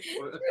dice.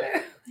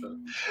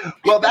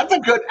 Well,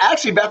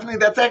 Bethany,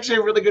 that's actually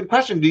a really good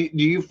question. Do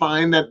you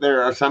find that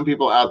there are some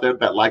people out there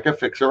that like a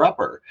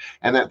fixer-upper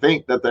and that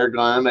think that they're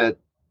going to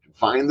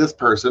find this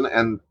person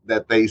and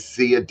that they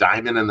see a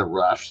diamond in the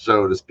rough,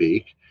 so to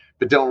speak,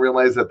 but don't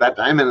realize that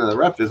diamond in the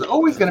rough is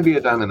always going to be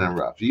a diamond in the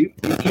rough? You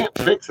can't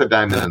fix a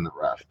diamond in the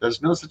rough.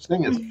 There's no such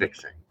thing as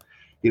fixing.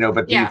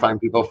 But do you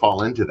find people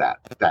fall into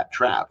that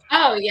trap?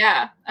 Oh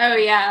yeah.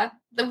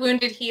 The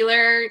wounded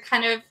healer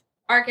kind of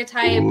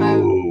archetype.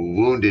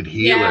 Wounded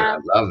healer. Yeah.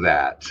 I love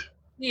that.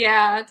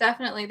 Yeah,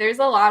 definitely. There's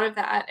a lot of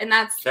that. And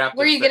that's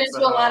where you get into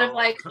a lot of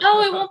like,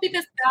 oh, it won't be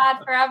this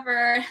bad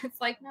forever.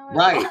 It's like, no.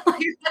 Right.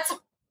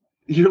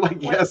 You're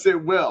like, yes,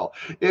 it will.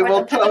 It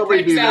will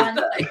totally be this bad.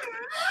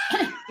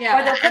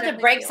 Or they'll put the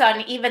brakes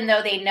on even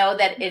though they know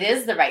that it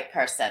is the right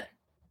person.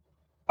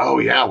 Oh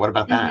yeah, what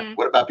about that? Mm-hmm.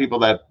 What about people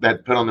that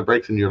put on the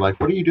brakes and you're like,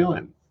 what are you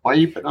doing? Why are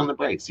you putting on the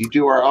brakes? You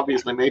two are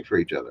obviously made for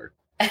each other.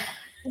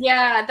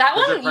 Yeah, that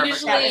one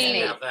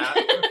usually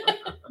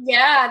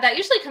that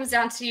usually comes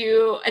down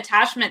to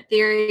attachment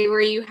theory, where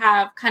you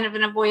have kind of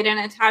an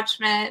avoidant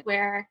attachment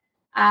where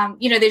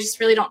they just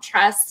really don't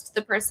trust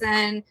the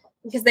person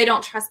because they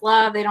don't trust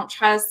love, they don't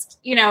trust,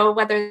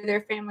 whether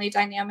their family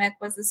dynamic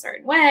was a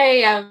certain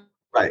way of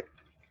right.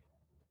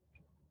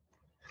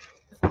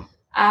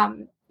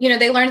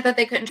 They learned that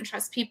they couldn't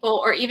trust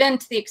people, or even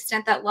to the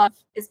extent that love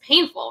is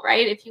painful,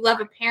 right? If you love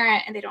a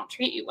parent and they don't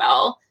treat you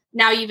well,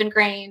 now you've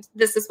ingrained,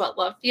 this is what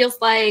love feels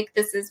like.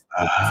 This is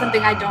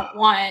something I don't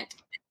want.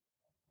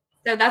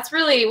 So that's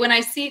really, when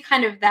I see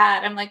kind of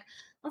that, I'm like,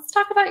 let's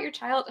talk about your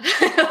childhood.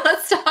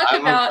 Let's talk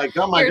about like,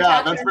 oh my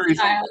God, that's very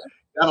got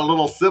a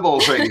little Sybil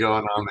thing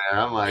going on there.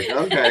 I'm like,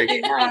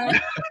 okay.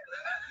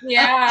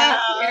 Yeah.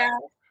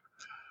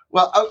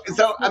 Well,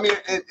 so I mean,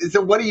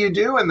 so what do you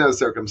do in those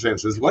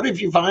circumstances? What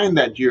if you find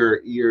that you're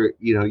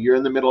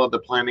in the middle of the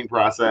planning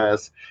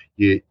process?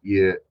 You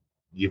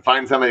you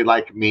find somebody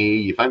like me,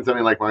 you find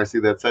somebody like Marcy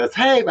that says,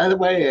 hey, by the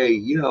way,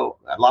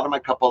 a lot of my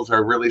couples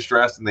are really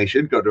stressed and they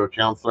should go to a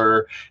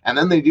counselor. And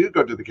then they do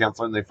go to the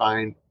counselor and they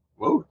find,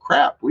 whoa,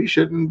 crap, we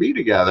shouldn't be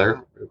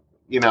together.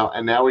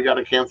 And now we got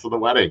to cancel the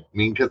wedding. I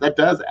mean, because that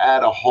does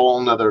add a whole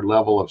nother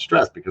level of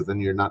stress, because then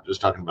you're not just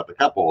talking about the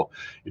couple,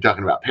 you're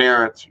talking about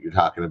parents, you're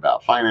talking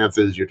about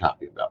finances, you're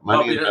talking about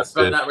money. You didn't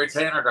spend that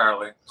retainer,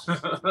 darling.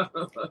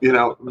 But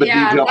once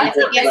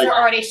the guests are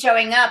already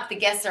showing up,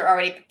 they've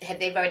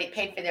already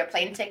paid for their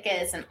plane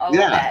tickets and all of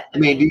that. I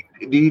mean,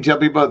 do you tell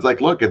people it's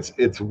like, look,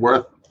 it's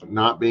worth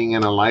not being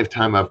in a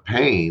lifetime of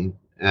pain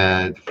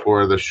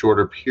for the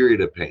shorter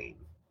period of pain?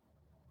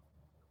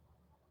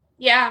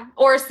 Yeah,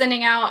 or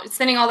sending all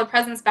the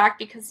presents back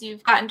because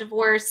you've gotten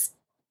divorced,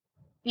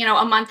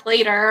 a month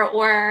later.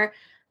 Or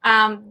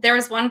there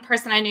was one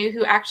person I knew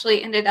who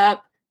actually ended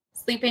up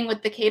sleeping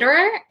with the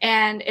caterer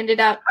and ended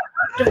up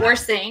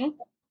divorcing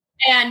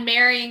and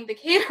marrying the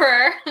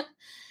caterer.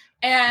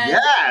 And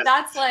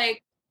that's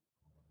like,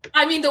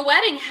 I mean, the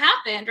wedding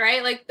happened,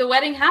 right? Like the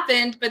wedding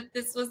happened, but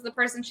this was the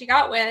person she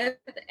got with.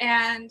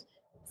 And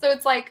so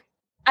it's like,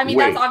 I mean,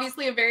 that's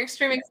obviously a very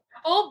extreme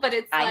example, but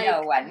it's I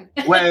know one.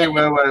 Wait.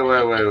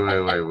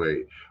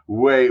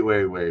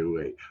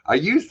 Are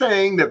you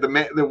saying that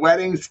the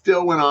wedding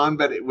still went on,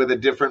 but with a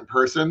different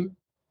person?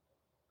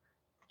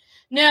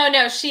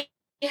 No. She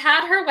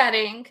had her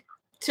wedding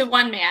to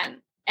one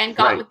man and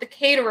got with the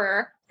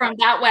caterer from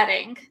that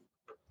wedding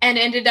and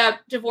ended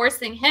up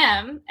divorcing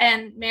him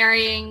and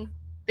marrying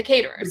the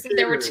caterer. So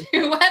there were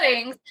two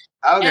weddings.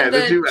 Okay, and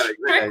the two weddings.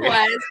 Trick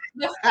was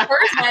the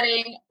first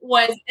wedding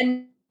was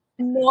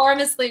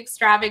enormously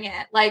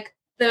extravagant. Like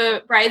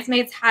the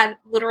bridesmaids had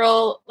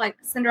literal like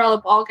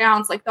Cinderella ball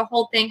gowns. Like the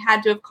whole thing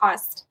had to have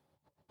cost,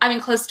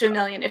 close to $1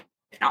 million, if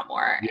not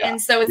more. Yeah.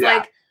 And so it's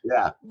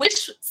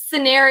which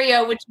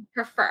scenario would you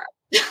prefer?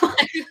 Whole.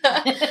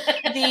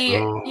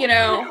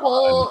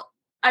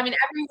 I mean,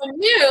 everyone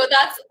knew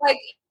that's like,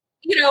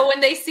 when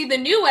they see the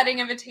new wedding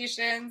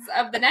invitations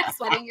of the next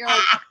wedding, you're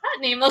like,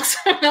 that name looks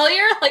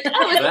familiar. Like,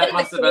 that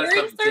must have been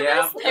some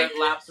damn good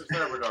lobster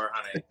thermidor,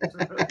 honey.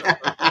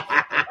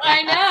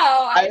 I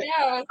know.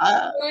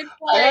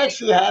 I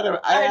actually had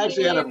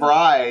a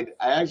bride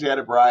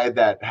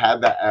that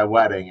had that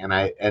wedding,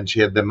 and she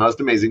had the most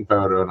amazing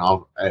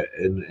photo,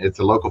 and it's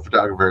a local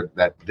photographer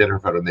that did her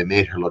photo, and they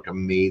made her look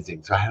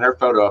amazing. So I had her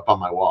photo up on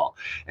my wall,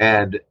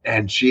 and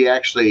she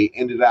actually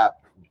ended up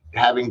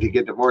having to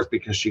get divorced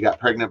because she got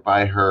pregnant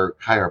by her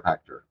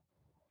chiropractor.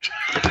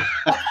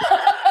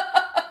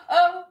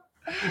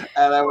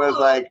 And I was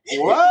like,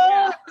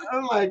 what?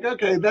 I'm like,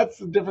 okay, that's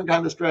a different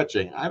kind of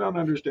stretching. I don't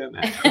understand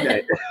that.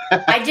 Okay.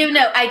 I do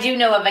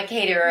know of a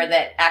caterer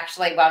that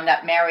actually wound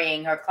up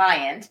marrying her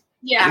client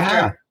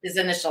after his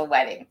initial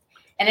wedding.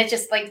 And it's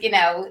just like, it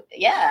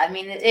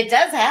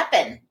does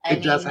happen.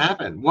 It does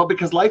happen. Well,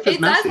 because life is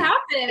messy. It does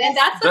happen. And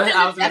that's the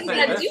thing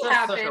that do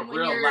happen. Such a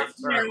real left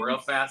turn, real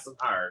fast and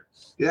hard.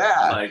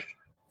 Yeah.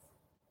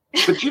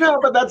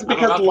 But that's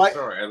because life.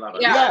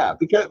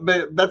 But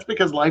that's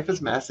because life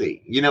is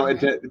messy.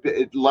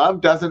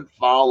 Love doesn't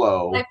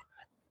follow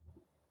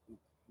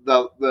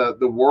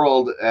the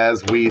world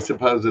as we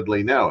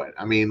supposedly know it.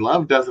 I mean,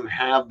 love doesn't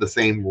have the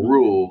same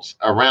rules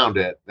around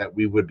it that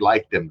we would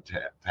like them to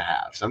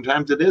have.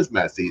 Sometimes it is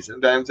messy.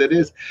 Sometimes it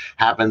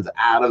happens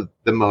out of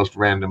the most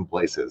random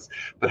places.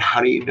 But how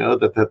do you know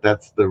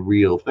that's the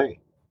real thing?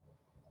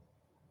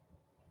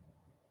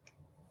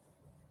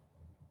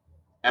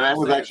 And that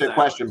was actually a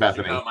question,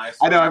 Bethany.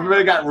 I know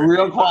everybody got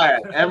real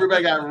quiet.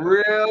 Everybody got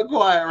real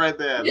quiet right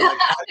there. Yeah.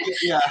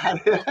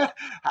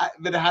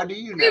 But how do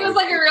you know? It was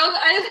like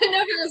I didn't know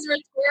if it was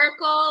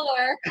rhetorical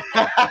or.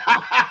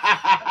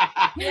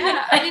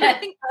 I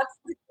think that's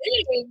the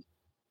thing.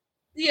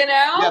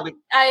 Yeah,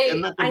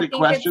 isn't that the big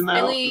question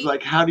though? It's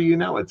like, how do you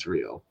know it's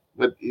real?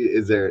 What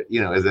is there?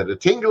 Is it a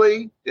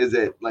tingly? Is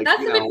it like?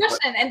 That's the big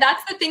question, and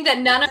that's the thing that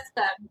none of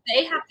them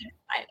they have to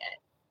decide it.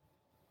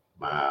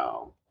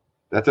 Wow.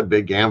 That's a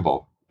big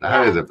gamble.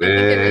 That is a big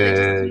gamble. It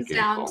really just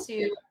comes down to,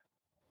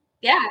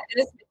 it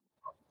is.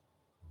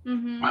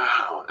 Mm-hmm.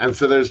 Wow. And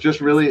so there's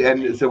just really,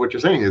 and so what you're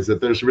saying is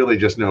that there's really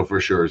just no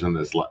for sure's in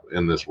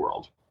this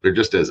world. There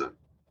just isn't.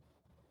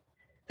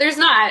 There's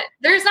not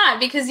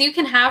because you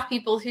can have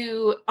people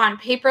who on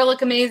paper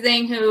look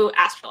amazing, who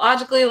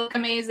astrologically look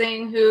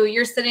amazing, who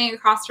you're sitting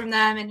across from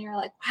them and you're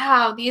like,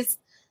 wow, this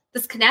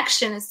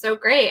connection is so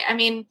great. I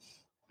mean,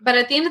 but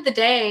at the end of the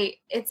day,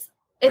 it's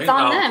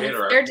on them.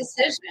 It's their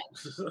decision.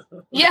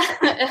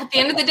 At the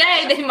end of the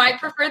day, they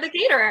might prefer the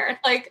caterer.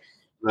 That's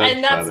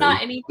funny.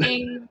 Not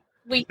anything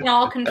we can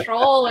all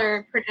control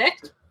or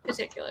predict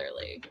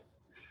particularly.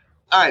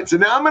 All right, so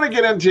now I'm going to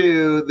get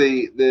into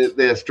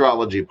the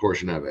astrology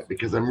portion of it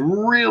because I'm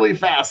really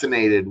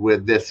fascinated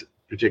with this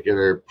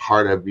particular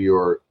part of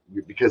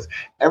because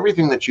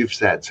everything that you've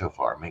said so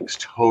far makes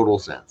total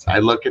sense. I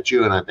look at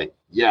you and I think,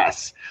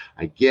 yes,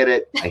 I get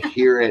it. I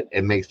hear it.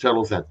 It makes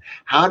total sense.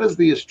 How does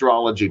the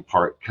astrology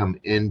part come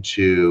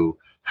into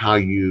how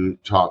you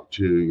talk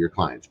to your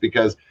clients?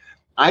 Because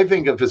I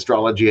think of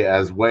astrology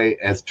as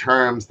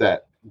terms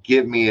that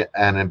give me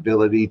an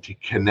ability to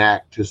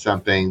connect to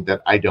something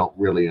that I don't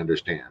really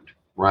understand,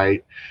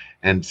 right?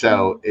 And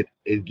so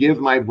it gives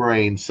my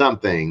brain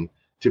something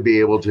to be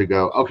able to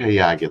go, okay,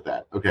 yeah, I get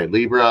that. Okay,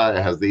 Libra,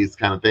 it has these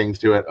kind of things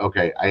to it.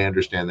 Okay, I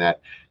understand that.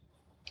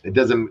 It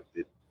doesn't.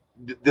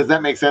 Does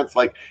that make sense?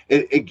 Like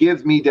it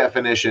gives me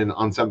definition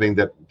on something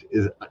that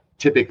is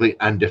typically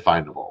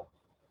undefinable.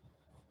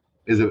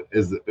 Is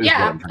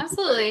yeah,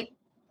 absolutely.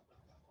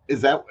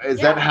 Is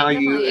that how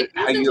you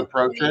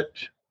approach it?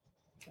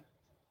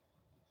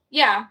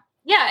 Yeah,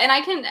 and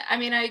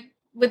I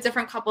with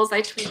different couples,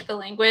 I tweak the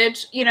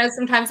language.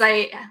 Sometimes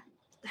I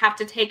have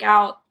to take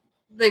out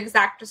the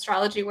exact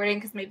astrology wording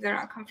because maybe they're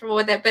not comfortable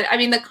with it. But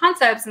the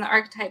concepts and the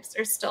archetypes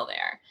are still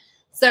there.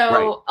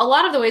 So a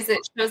lot of the ways it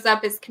shows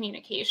up is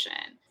communication.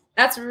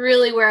 That's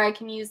really where I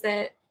can use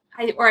it.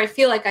 I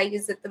feel like I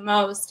use it the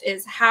most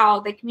is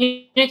how they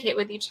communicate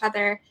with each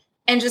other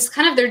and just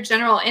kind of their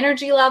general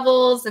energy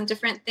levels and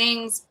different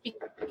things.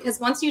 Because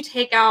once you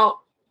take out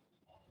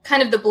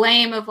kind of the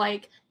blame of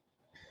like,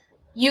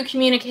 you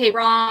communicate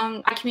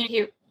wrong, I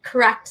communicate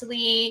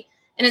correctly.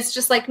 And it's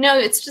just like, no,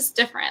 it's just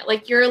different.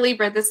 Like you're a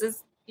Libra. This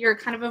is your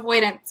kind of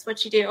avoidance,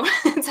 what you do.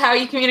 It's how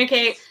you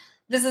communicate.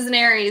 This is an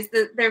Aries.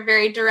 They're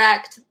very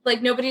direct.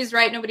 Like nobody's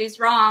right, nobody's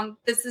wrong.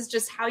 This is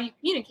just how you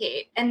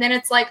communicate. And then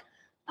it's like,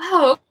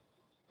 oh,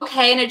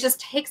 okay. And it just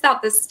takes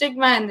out this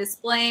stigma and this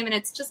blame. And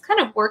it's just kind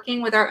of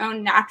working with our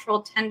own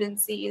natural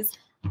tendencies.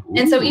 Ooh.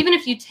 And so even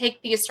if you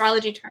take the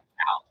astrology terms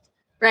out,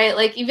 right?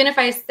 Like even if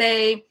I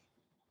say,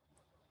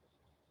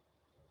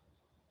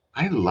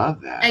 I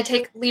love that. I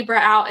take Libra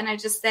out and I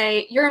just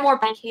say, you're a more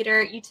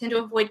communicator. You tend to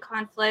avoid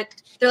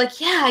conflict. They're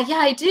like, yeah,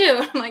 I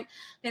do. I'm like,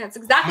 yeah, that's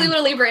exactly what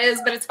a Libra is,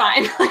 but it's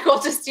fine. Like,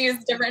 we'll just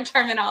use different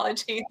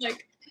terminology.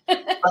 Like,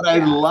 but I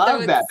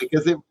love that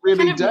because it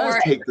really does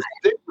take the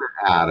stigma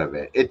out of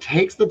it. It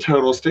takes the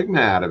total stigma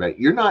out of it.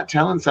 You're not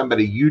telling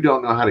somebody you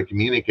don't know how to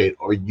communicate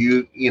or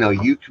you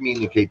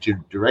communicate to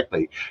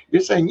directly.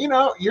 You're saying,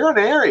 you're an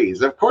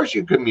Aries. Of course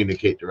you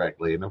communicate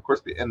directly. And of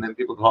course, and then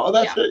people go, oh,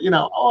 that's it.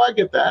 Oh, I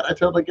get that. I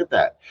totally get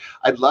that.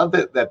 I love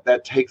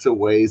that takes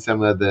away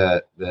some of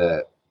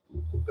the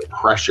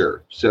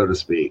pressure, so to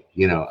speak,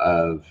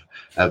 of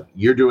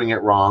you're doing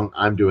it wrong.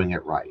 I'm doing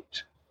it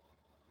right.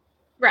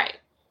 Right.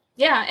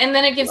 Yeah. And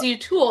then it gives you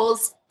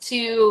tools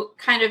to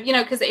kind of,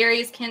 because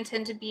Aries can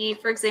tend to be,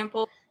 for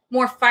example,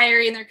 more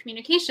fiery in their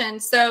communication.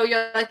 So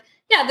you're like,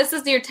 yeah, this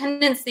is your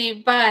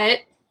tendency, but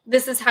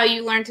this is how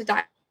you learn to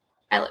dial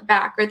it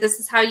back, or this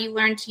is how you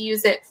learn to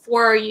use it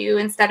for you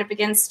instead of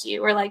against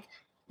you. Or like,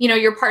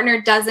 your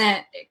partner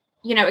doesn't,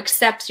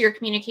 accept your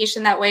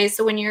communication that way.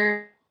 So when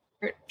you're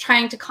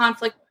trying to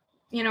conflict,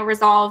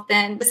 resolve,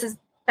 then this is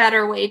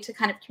better way to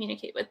kind of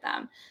communicate with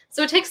them.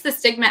 So it takes the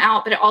stigma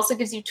out, but it also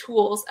gives you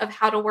tools of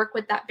how to work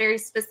with that very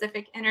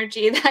specific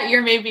energy that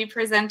you're maybe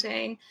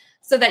presenting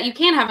so that you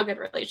can have a good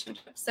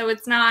relationship. So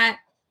it's not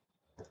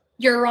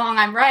you're wrong,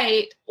 I'm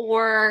right,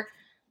 or,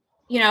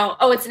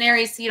 it's an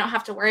Aries, so you don't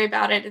have to worry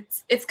about it.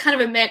 It's kind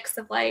of a mix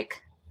of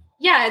like,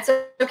 yeah, it's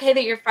okay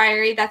that you're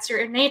fiery. That's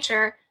your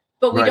nature,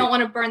 but we don't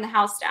want to burn the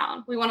house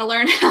down. We want to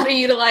learn how to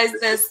utilize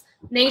this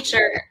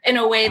nature in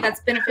a way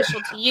that's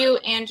beneficial to you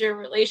and your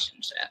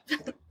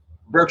relationship.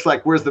 Brooke's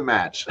like, where's the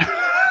match?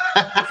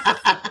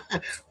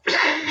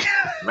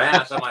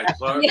 Match, I'm like,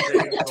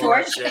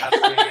 torch.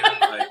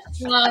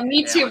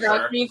 Me too,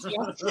 Brooke. Me too.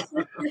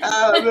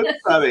 Oh, that's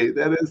funny.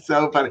 That is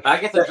so funny. I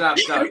get the job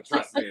done,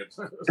 trust me.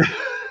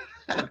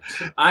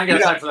 I ain't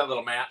got time for that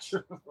little match.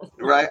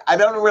 Right. I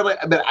don't really,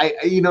 but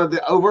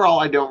overall,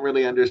 I don't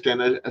really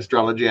understand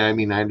astrology. I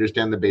mean, I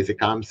understand the basic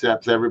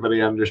concepts.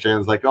 Everybody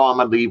understands like, oh,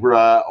 I'm a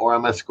Libra or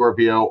I'm a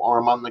Scorpio or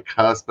I'm on the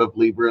cusp of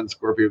Libra and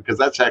Scorpio, because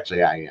that's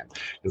actually I am.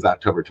 It's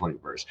October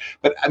 21st.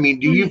 But I mean,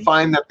 do you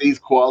find that these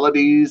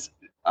qualities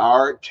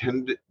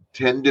tend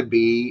to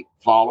be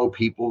follow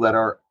people that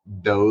are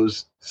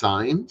those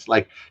signs?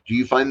 Like, do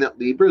you find that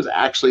Libras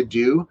actually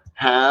do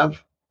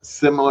have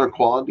similar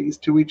qualities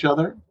to each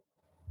other?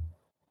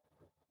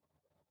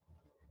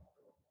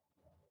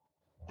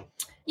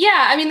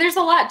 Yeah, I mean, there's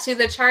a lot to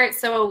the chart.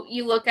 So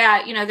you look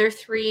at, their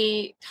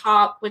 3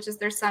 top, which is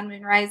their sun,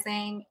 moon,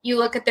 rising. You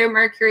look at their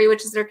Mercury,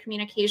 which is their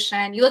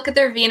communication. You look at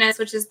their Venus,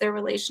 which is their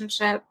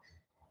relationship.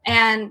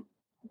 And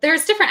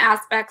there's different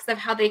aspects of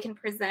how they can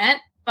present.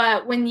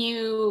 But when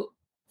you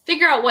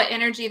figure out what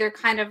energy they're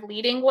kind of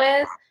leading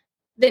with,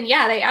 then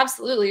yeah, they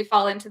absolutely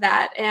fall into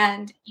that.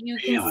 And you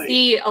can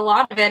see a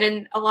lot of it.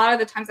 And a lot of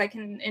the times I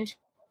can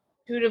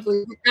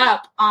intuitively look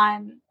up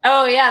on,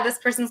 oh yeah, this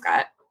person's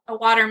got a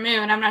water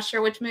moon. I'm not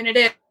sure which moon it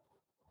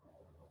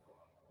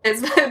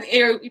is, but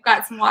you've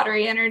got some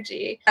watery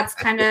energy. That's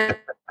kind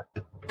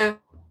of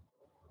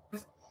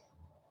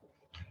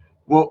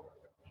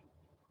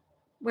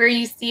where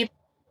you see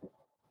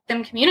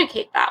them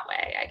communicate that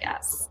way, I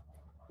guess.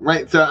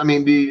 Right. So, I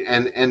mean,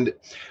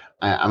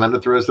 I'm going to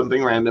throw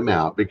something random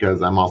out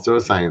because I'm also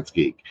a science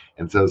geek.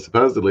 And so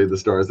supposedly the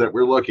stars that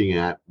we're looking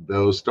at,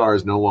 those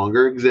stars no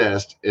longer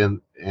exist in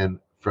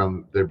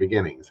from their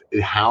beginnings.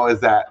 How is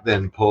that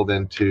then pulled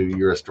into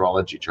your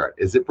astrology chart?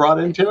 Is it brought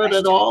into it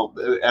at all?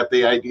 At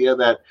the idea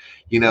that,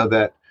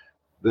 that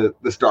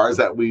the stars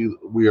that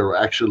we are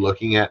actually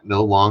looking at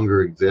no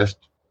longer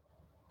exist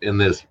in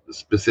this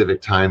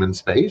specific time and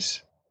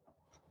space?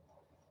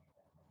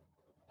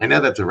 I know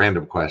that's a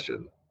random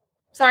question.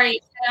 Sorry,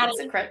 that's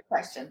a great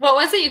question. What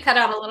was it? You cut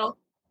out a little.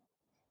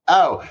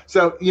 Oh,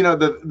 so,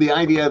 the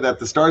idea that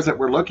the stars that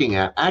we're looking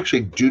at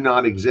actually do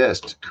not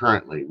exist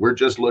currently. We're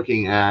just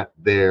looking at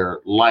their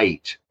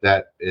light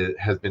that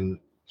has been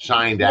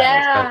shined at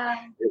us.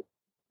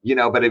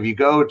 But, but if you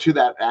go to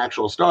that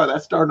actual star,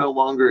 that star no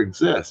longer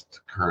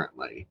exists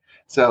currently.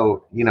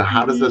 So,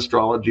 how does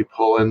astrology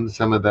pull in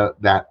some of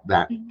that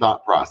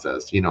thought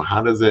process?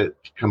 How does it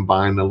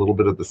combine a little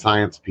bit of the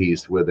science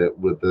piece with it,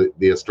 with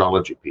the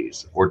astrology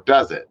piece, or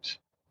does it?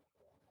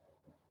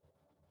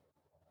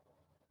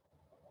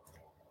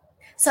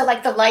 So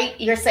like the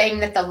light, you're saying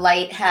that the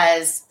light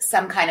has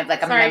some kind of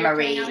like a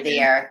memory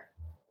there.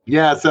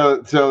 Yeah. So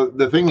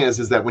the thing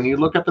is that when you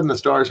look up in the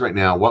stars right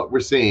now, what we're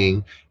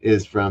seeing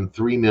is from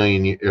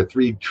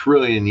 3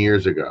 trillion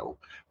years ago,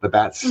 but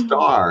that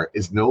star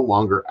is no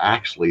longer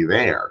actually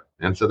there.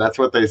 And so that's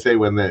what they say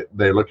when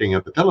they're looking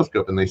at the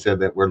telescope, and they said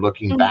that we're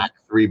looking back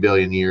 3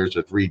 billion years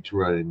or 3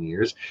 trillion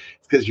years.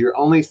 It's because you're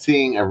only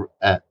seeing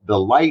the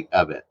light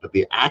of it, but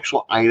the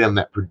actual item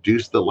that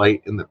produced the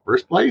light in the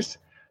first place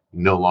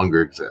no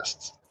longer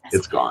exists.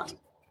 It's gone.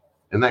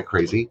 Isn't that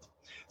crazy?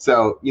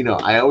 So,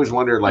 I always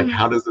wonder, like,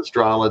 how does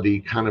astrology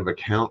kind of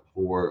account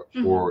for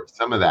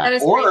some of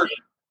that?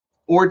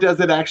 Or does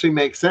it actually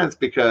make sense?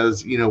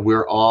 Because,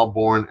 we're all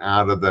born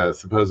out of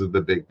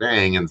the Big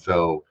Bang. And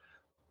so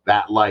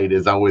that light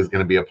is always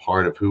going to be a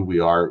part of who we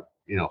are,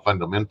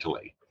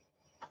 fundamentally.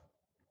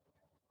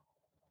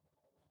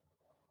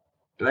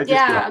 Did I just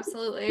get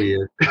absolutely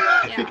weird?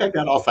 I think I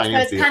got all sciencey.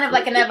 So it's kind of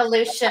like an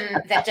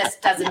evolution that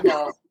just doesn't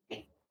go.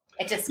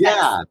 It just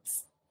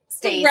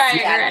stays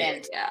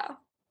stagnant. Yeah.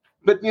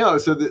 But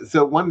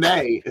so one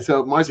day,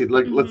 so Marcy,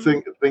 let's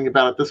think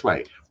about it this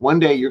way. One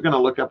day you're going to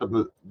look up at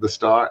the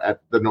star,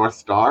 at the North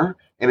Star,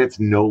 and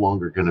it's no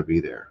longer going to be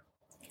there.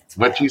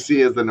 What you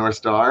see as the North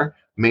Star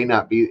may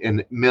not be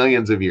in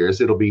millions of years.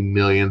 It'll be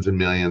millions and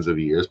millions of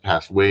years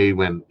past way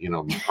when we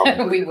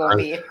will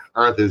be.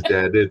 Earth is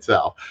dead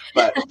itself.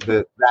 But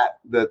the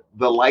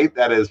light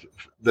that is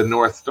the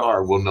North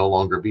Star will no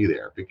longer be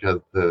there, because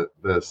the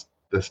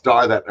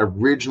star that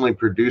originally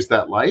produced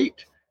that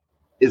light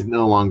is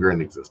no longer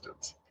in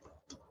existence.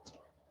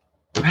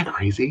 Isn't that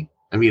crazy?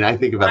 I mean, I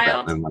think about that.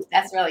 And I'm like,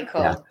 that's really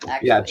cool.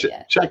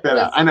 Check that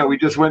out. I know we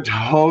just went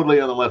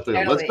totally on the left field.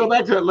 Totally.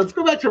 Let's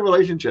go back to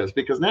relationships,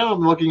 because now I'm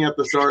looking at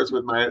the stars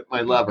with my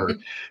lover,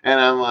 and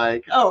I'm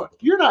like, oh,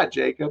 you're not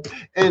Jacob.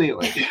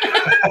 Anyway.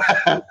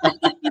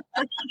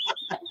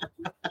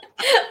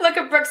 Look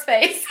at Brooke's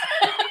face.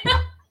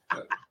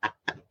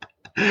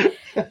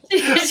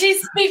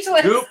 She's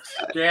speechless. Oops,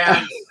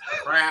 scans,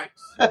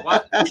 cracks,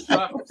 what?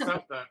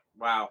 Something.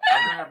 Wow.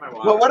 I'm gonna have my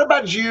water. Well, what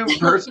about you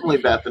personally,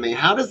 Bethany?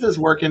 How does this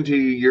work into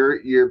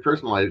your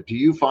personal life? Do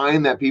you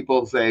find that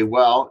people say,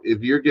 well,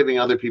 if you're giving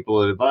other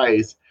people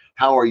advice,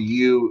 how are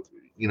you,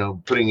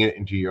 putting it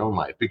into your own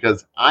life?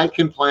 Because I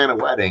can plan a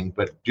wedding,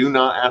 but do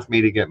not ask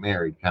me to get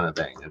married, kind of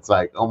thing. It's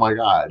like, oh my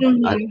God,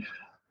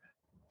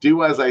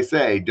 do as I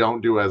say,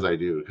 don't do as I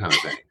do, kind of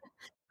thing.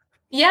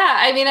 Yeah,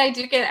 I mean, I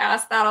do get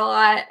asked that a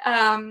lot.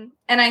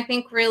 And I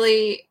think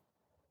really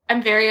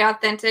I'm very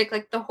authentic.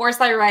 Like the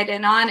horse I ride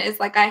in on is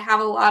like I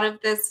have a lot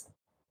of this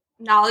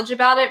knowledge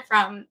about it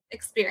from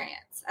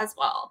experience as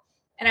well.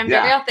 And I'm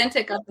very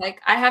authentic of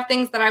like, I have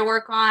things that I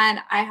work on.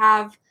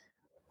 I've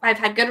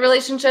had good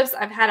relationships.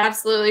 I've had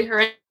absolutely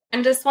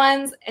horrendous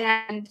ones.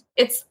 And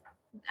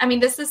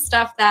this is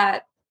stuff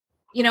that,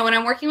 when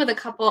I'm working with a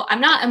couple, I'm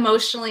not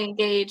emotionally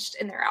engaged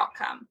in their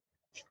outcome.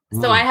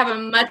 So I have a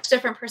much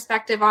different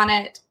perspective on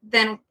it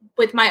than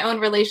with my own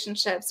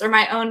relationships or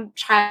my own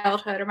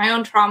childhood or my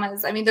own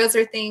traumas. I mean, those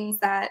are things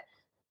that,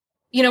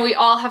 we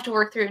all have to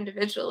work through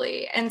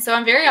individually. And so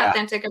I'm very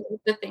authentic about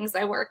the things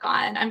I work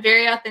on. I'm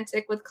very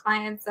authentic with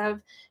clients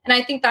and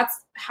I think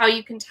that's how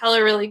you can tell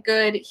a really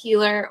good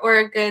healer or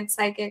a good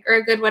psychic or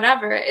a good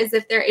whatever, is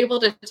if they're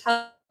able to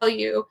tell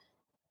you,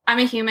 I'm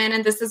a human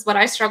and this is what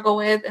I struggle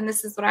with and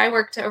this is what I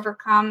work to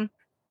overcome.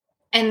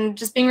 And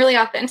just being really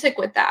authentic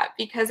with that,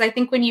 because I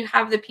think when you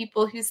have the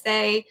people who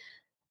say,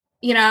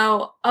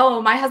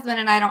 oh, my husband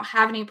and I don't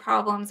have any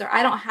problems, or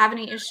I don't have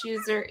any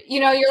issues, or,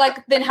 you're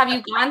like, then have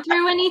you gone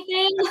through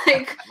anything?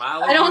 Like,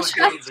 I don't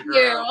trust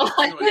you.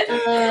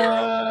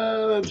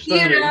 It's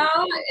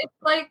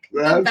like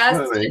the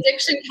best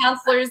addiction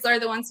counselors are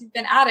the ones who've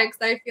been addicts.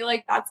 I feel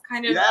like that's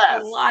kind of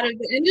a lot of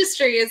the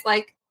industry is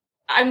like,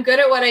 I'm good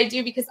at what I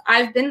do because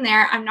I've been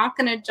there. I'm not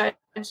going to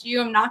judge you.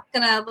 I'm not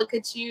going to look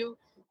at you.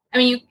 I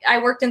mean, I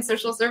worked in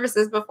social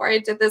services before I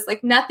did this.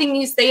 Like nothing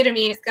you say to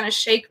me is going to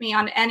shake me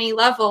on any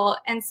level.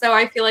 And so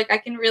I feel like I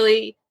can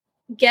really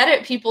get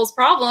at people's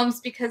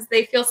problems because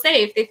they feel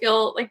safe. They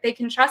feel like they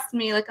can trust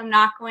me. Like I'm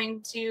not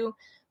going to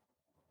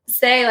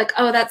say like,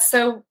 oh, that's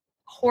so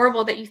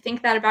horrible that you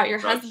think that about your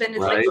husband. It's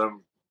like,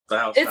 the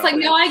house. It's like,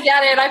 no, I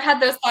get it. I've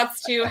had those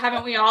thoughts too,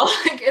 haven't we all?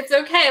 Like, it's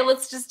okay.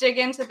 Let's just dig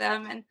into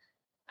them. And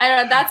I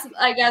don't know. That's,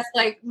 I guess,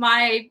 like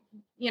my,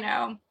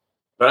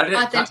 But I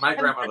didn't cut my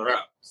grandmother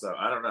up, so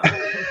I don't know.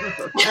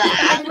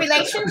 And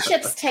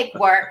relationships take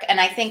work, and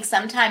I think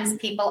sometimes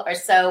people are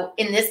so,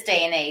 in this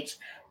day and age,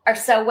 are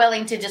so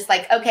willing to just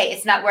like, okay,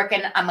 it's not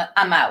working,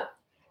 I'm out.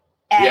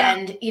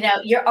 And,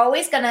 you're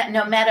always going to,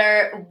 no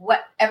matter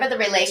whatever the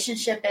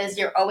relationship is,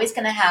 you're always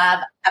going to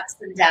have ups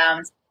and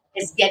downs.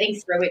 Is getting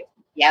through it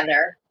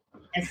together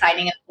and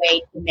finding a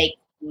way to make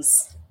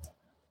things,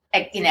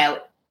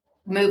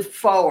 move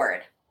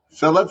forward.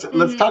 So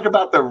let's talk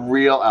about the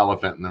real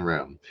elephant in the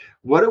room.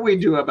 What do we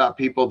do about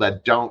people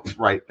that don't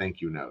write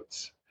thank you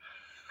notes?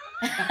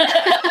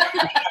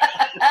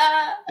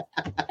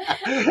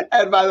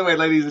 And by the way,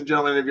 ladies and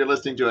gentlemen, if you're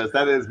listening to us,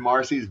 that is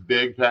Marcy's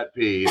big pet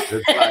peeve.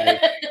 It's like,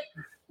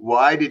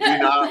 why did you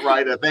not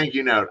write a thank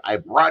you note? I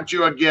brought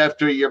you a gift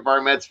to your bar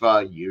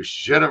mitzvah. You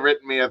should have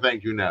written me a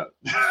thank you note.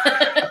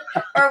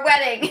 Or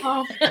wedding.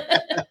 Oh.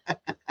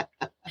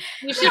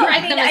 You should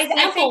write them a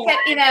sample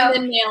and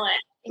then mail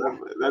it.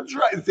 That's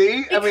right.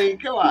 See? I mean,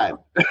 come on.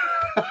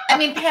 I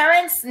mean,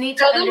 parents need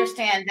to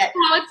understand that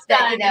how it's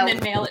done and then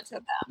mail it to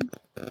them.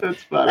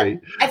 That's funny.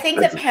 I think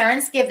that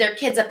parents give their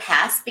kids a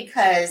pass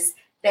because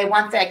they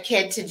want their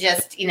kid to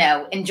just,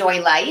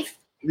 enjoy life.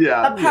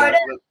 Yeah. But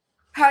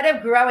part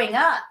of growing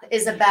up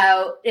is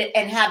about,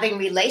 and having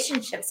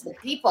relationships with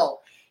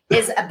people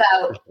is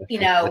about,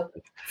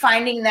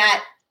 finding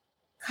that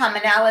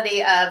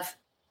commonality of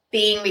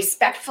being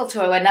respectful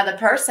to another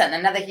person,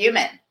 another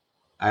human.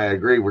 I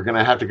agree. We're going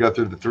to have to go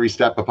through the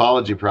 3-step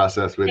apology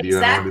process with you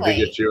in order to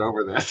get you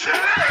over this.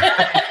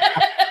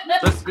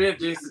 Just be a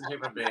decent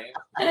human being.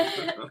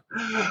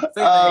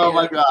 Oh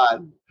my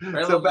God.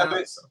 Right, so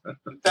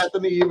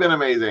Bethany, you've been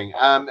amazing.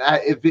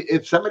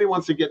 If somebody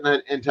wants to get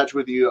in touch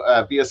with you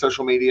via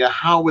social media,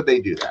 how would they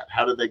do that?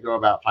 How do they go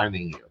about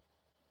finding you?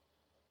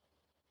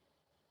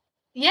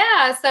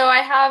 Yeah, so I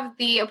have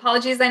the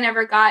Apologies I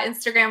Never Got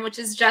Instagram, which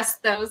is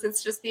just those.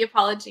 It's just the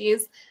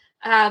apologies.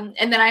 And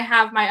then I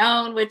have my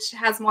own, which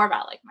has more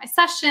about like my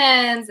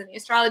sessions and the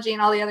astrology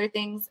and all the other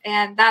things.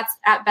 And that's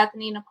at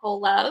Bethany Nicole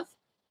Love.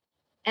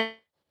 And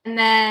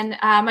then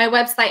my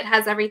website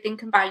has everything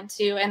combined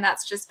too. And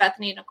that's just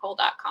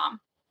BethanyNicole.com.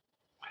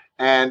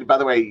 And by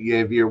the way,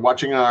 if you're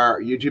watching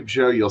our YouTube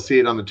show, you'll see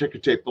it on the ticker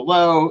tape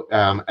below.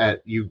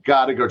 You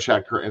got to go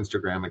check her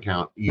Instagram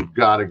account. You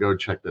got to go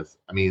check this.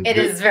 I mean, it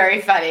is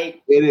very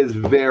funny. It is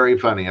very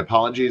funny.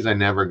 Apologies I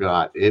Never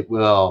Got. It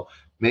will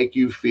make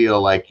you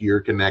feel like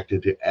you're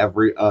connected to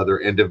every other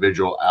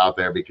individual out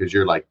there because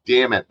you're like,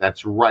 damn it,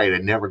 that's right. I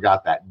never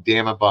got that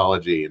damn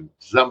apology. And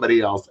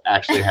somebody else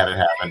actually had it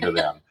happen to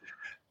them.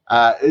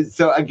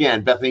 So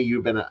again, Bethany,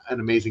 you've been an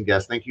amazing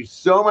guest. Thank you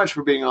so much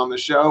for being on the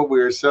show.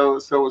 We're so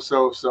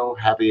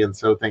happy and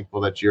so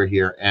thankful that you're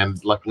here.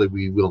 And luckily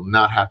we will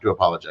not have to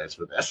apologize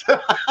for this.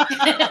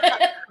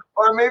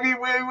 Or maybe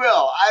we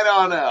will. I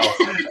don't know.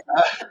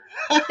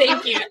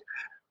 Thank you.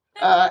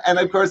 And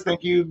of course,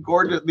 thank you,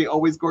 the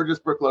always gorgeous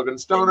Brooke Logan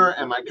Stoner,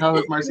 and my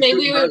co-host Marcy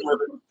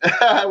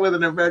with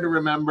an Affair to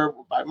Remember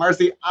by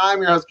Marcy.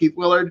 I'm your host, Keith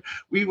Willard.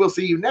 We will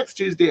see you next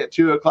Tuesday at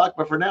 2:00.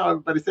 But for now,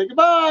 everybody say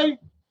goodbye.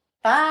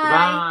 Bye.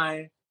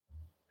 Bye.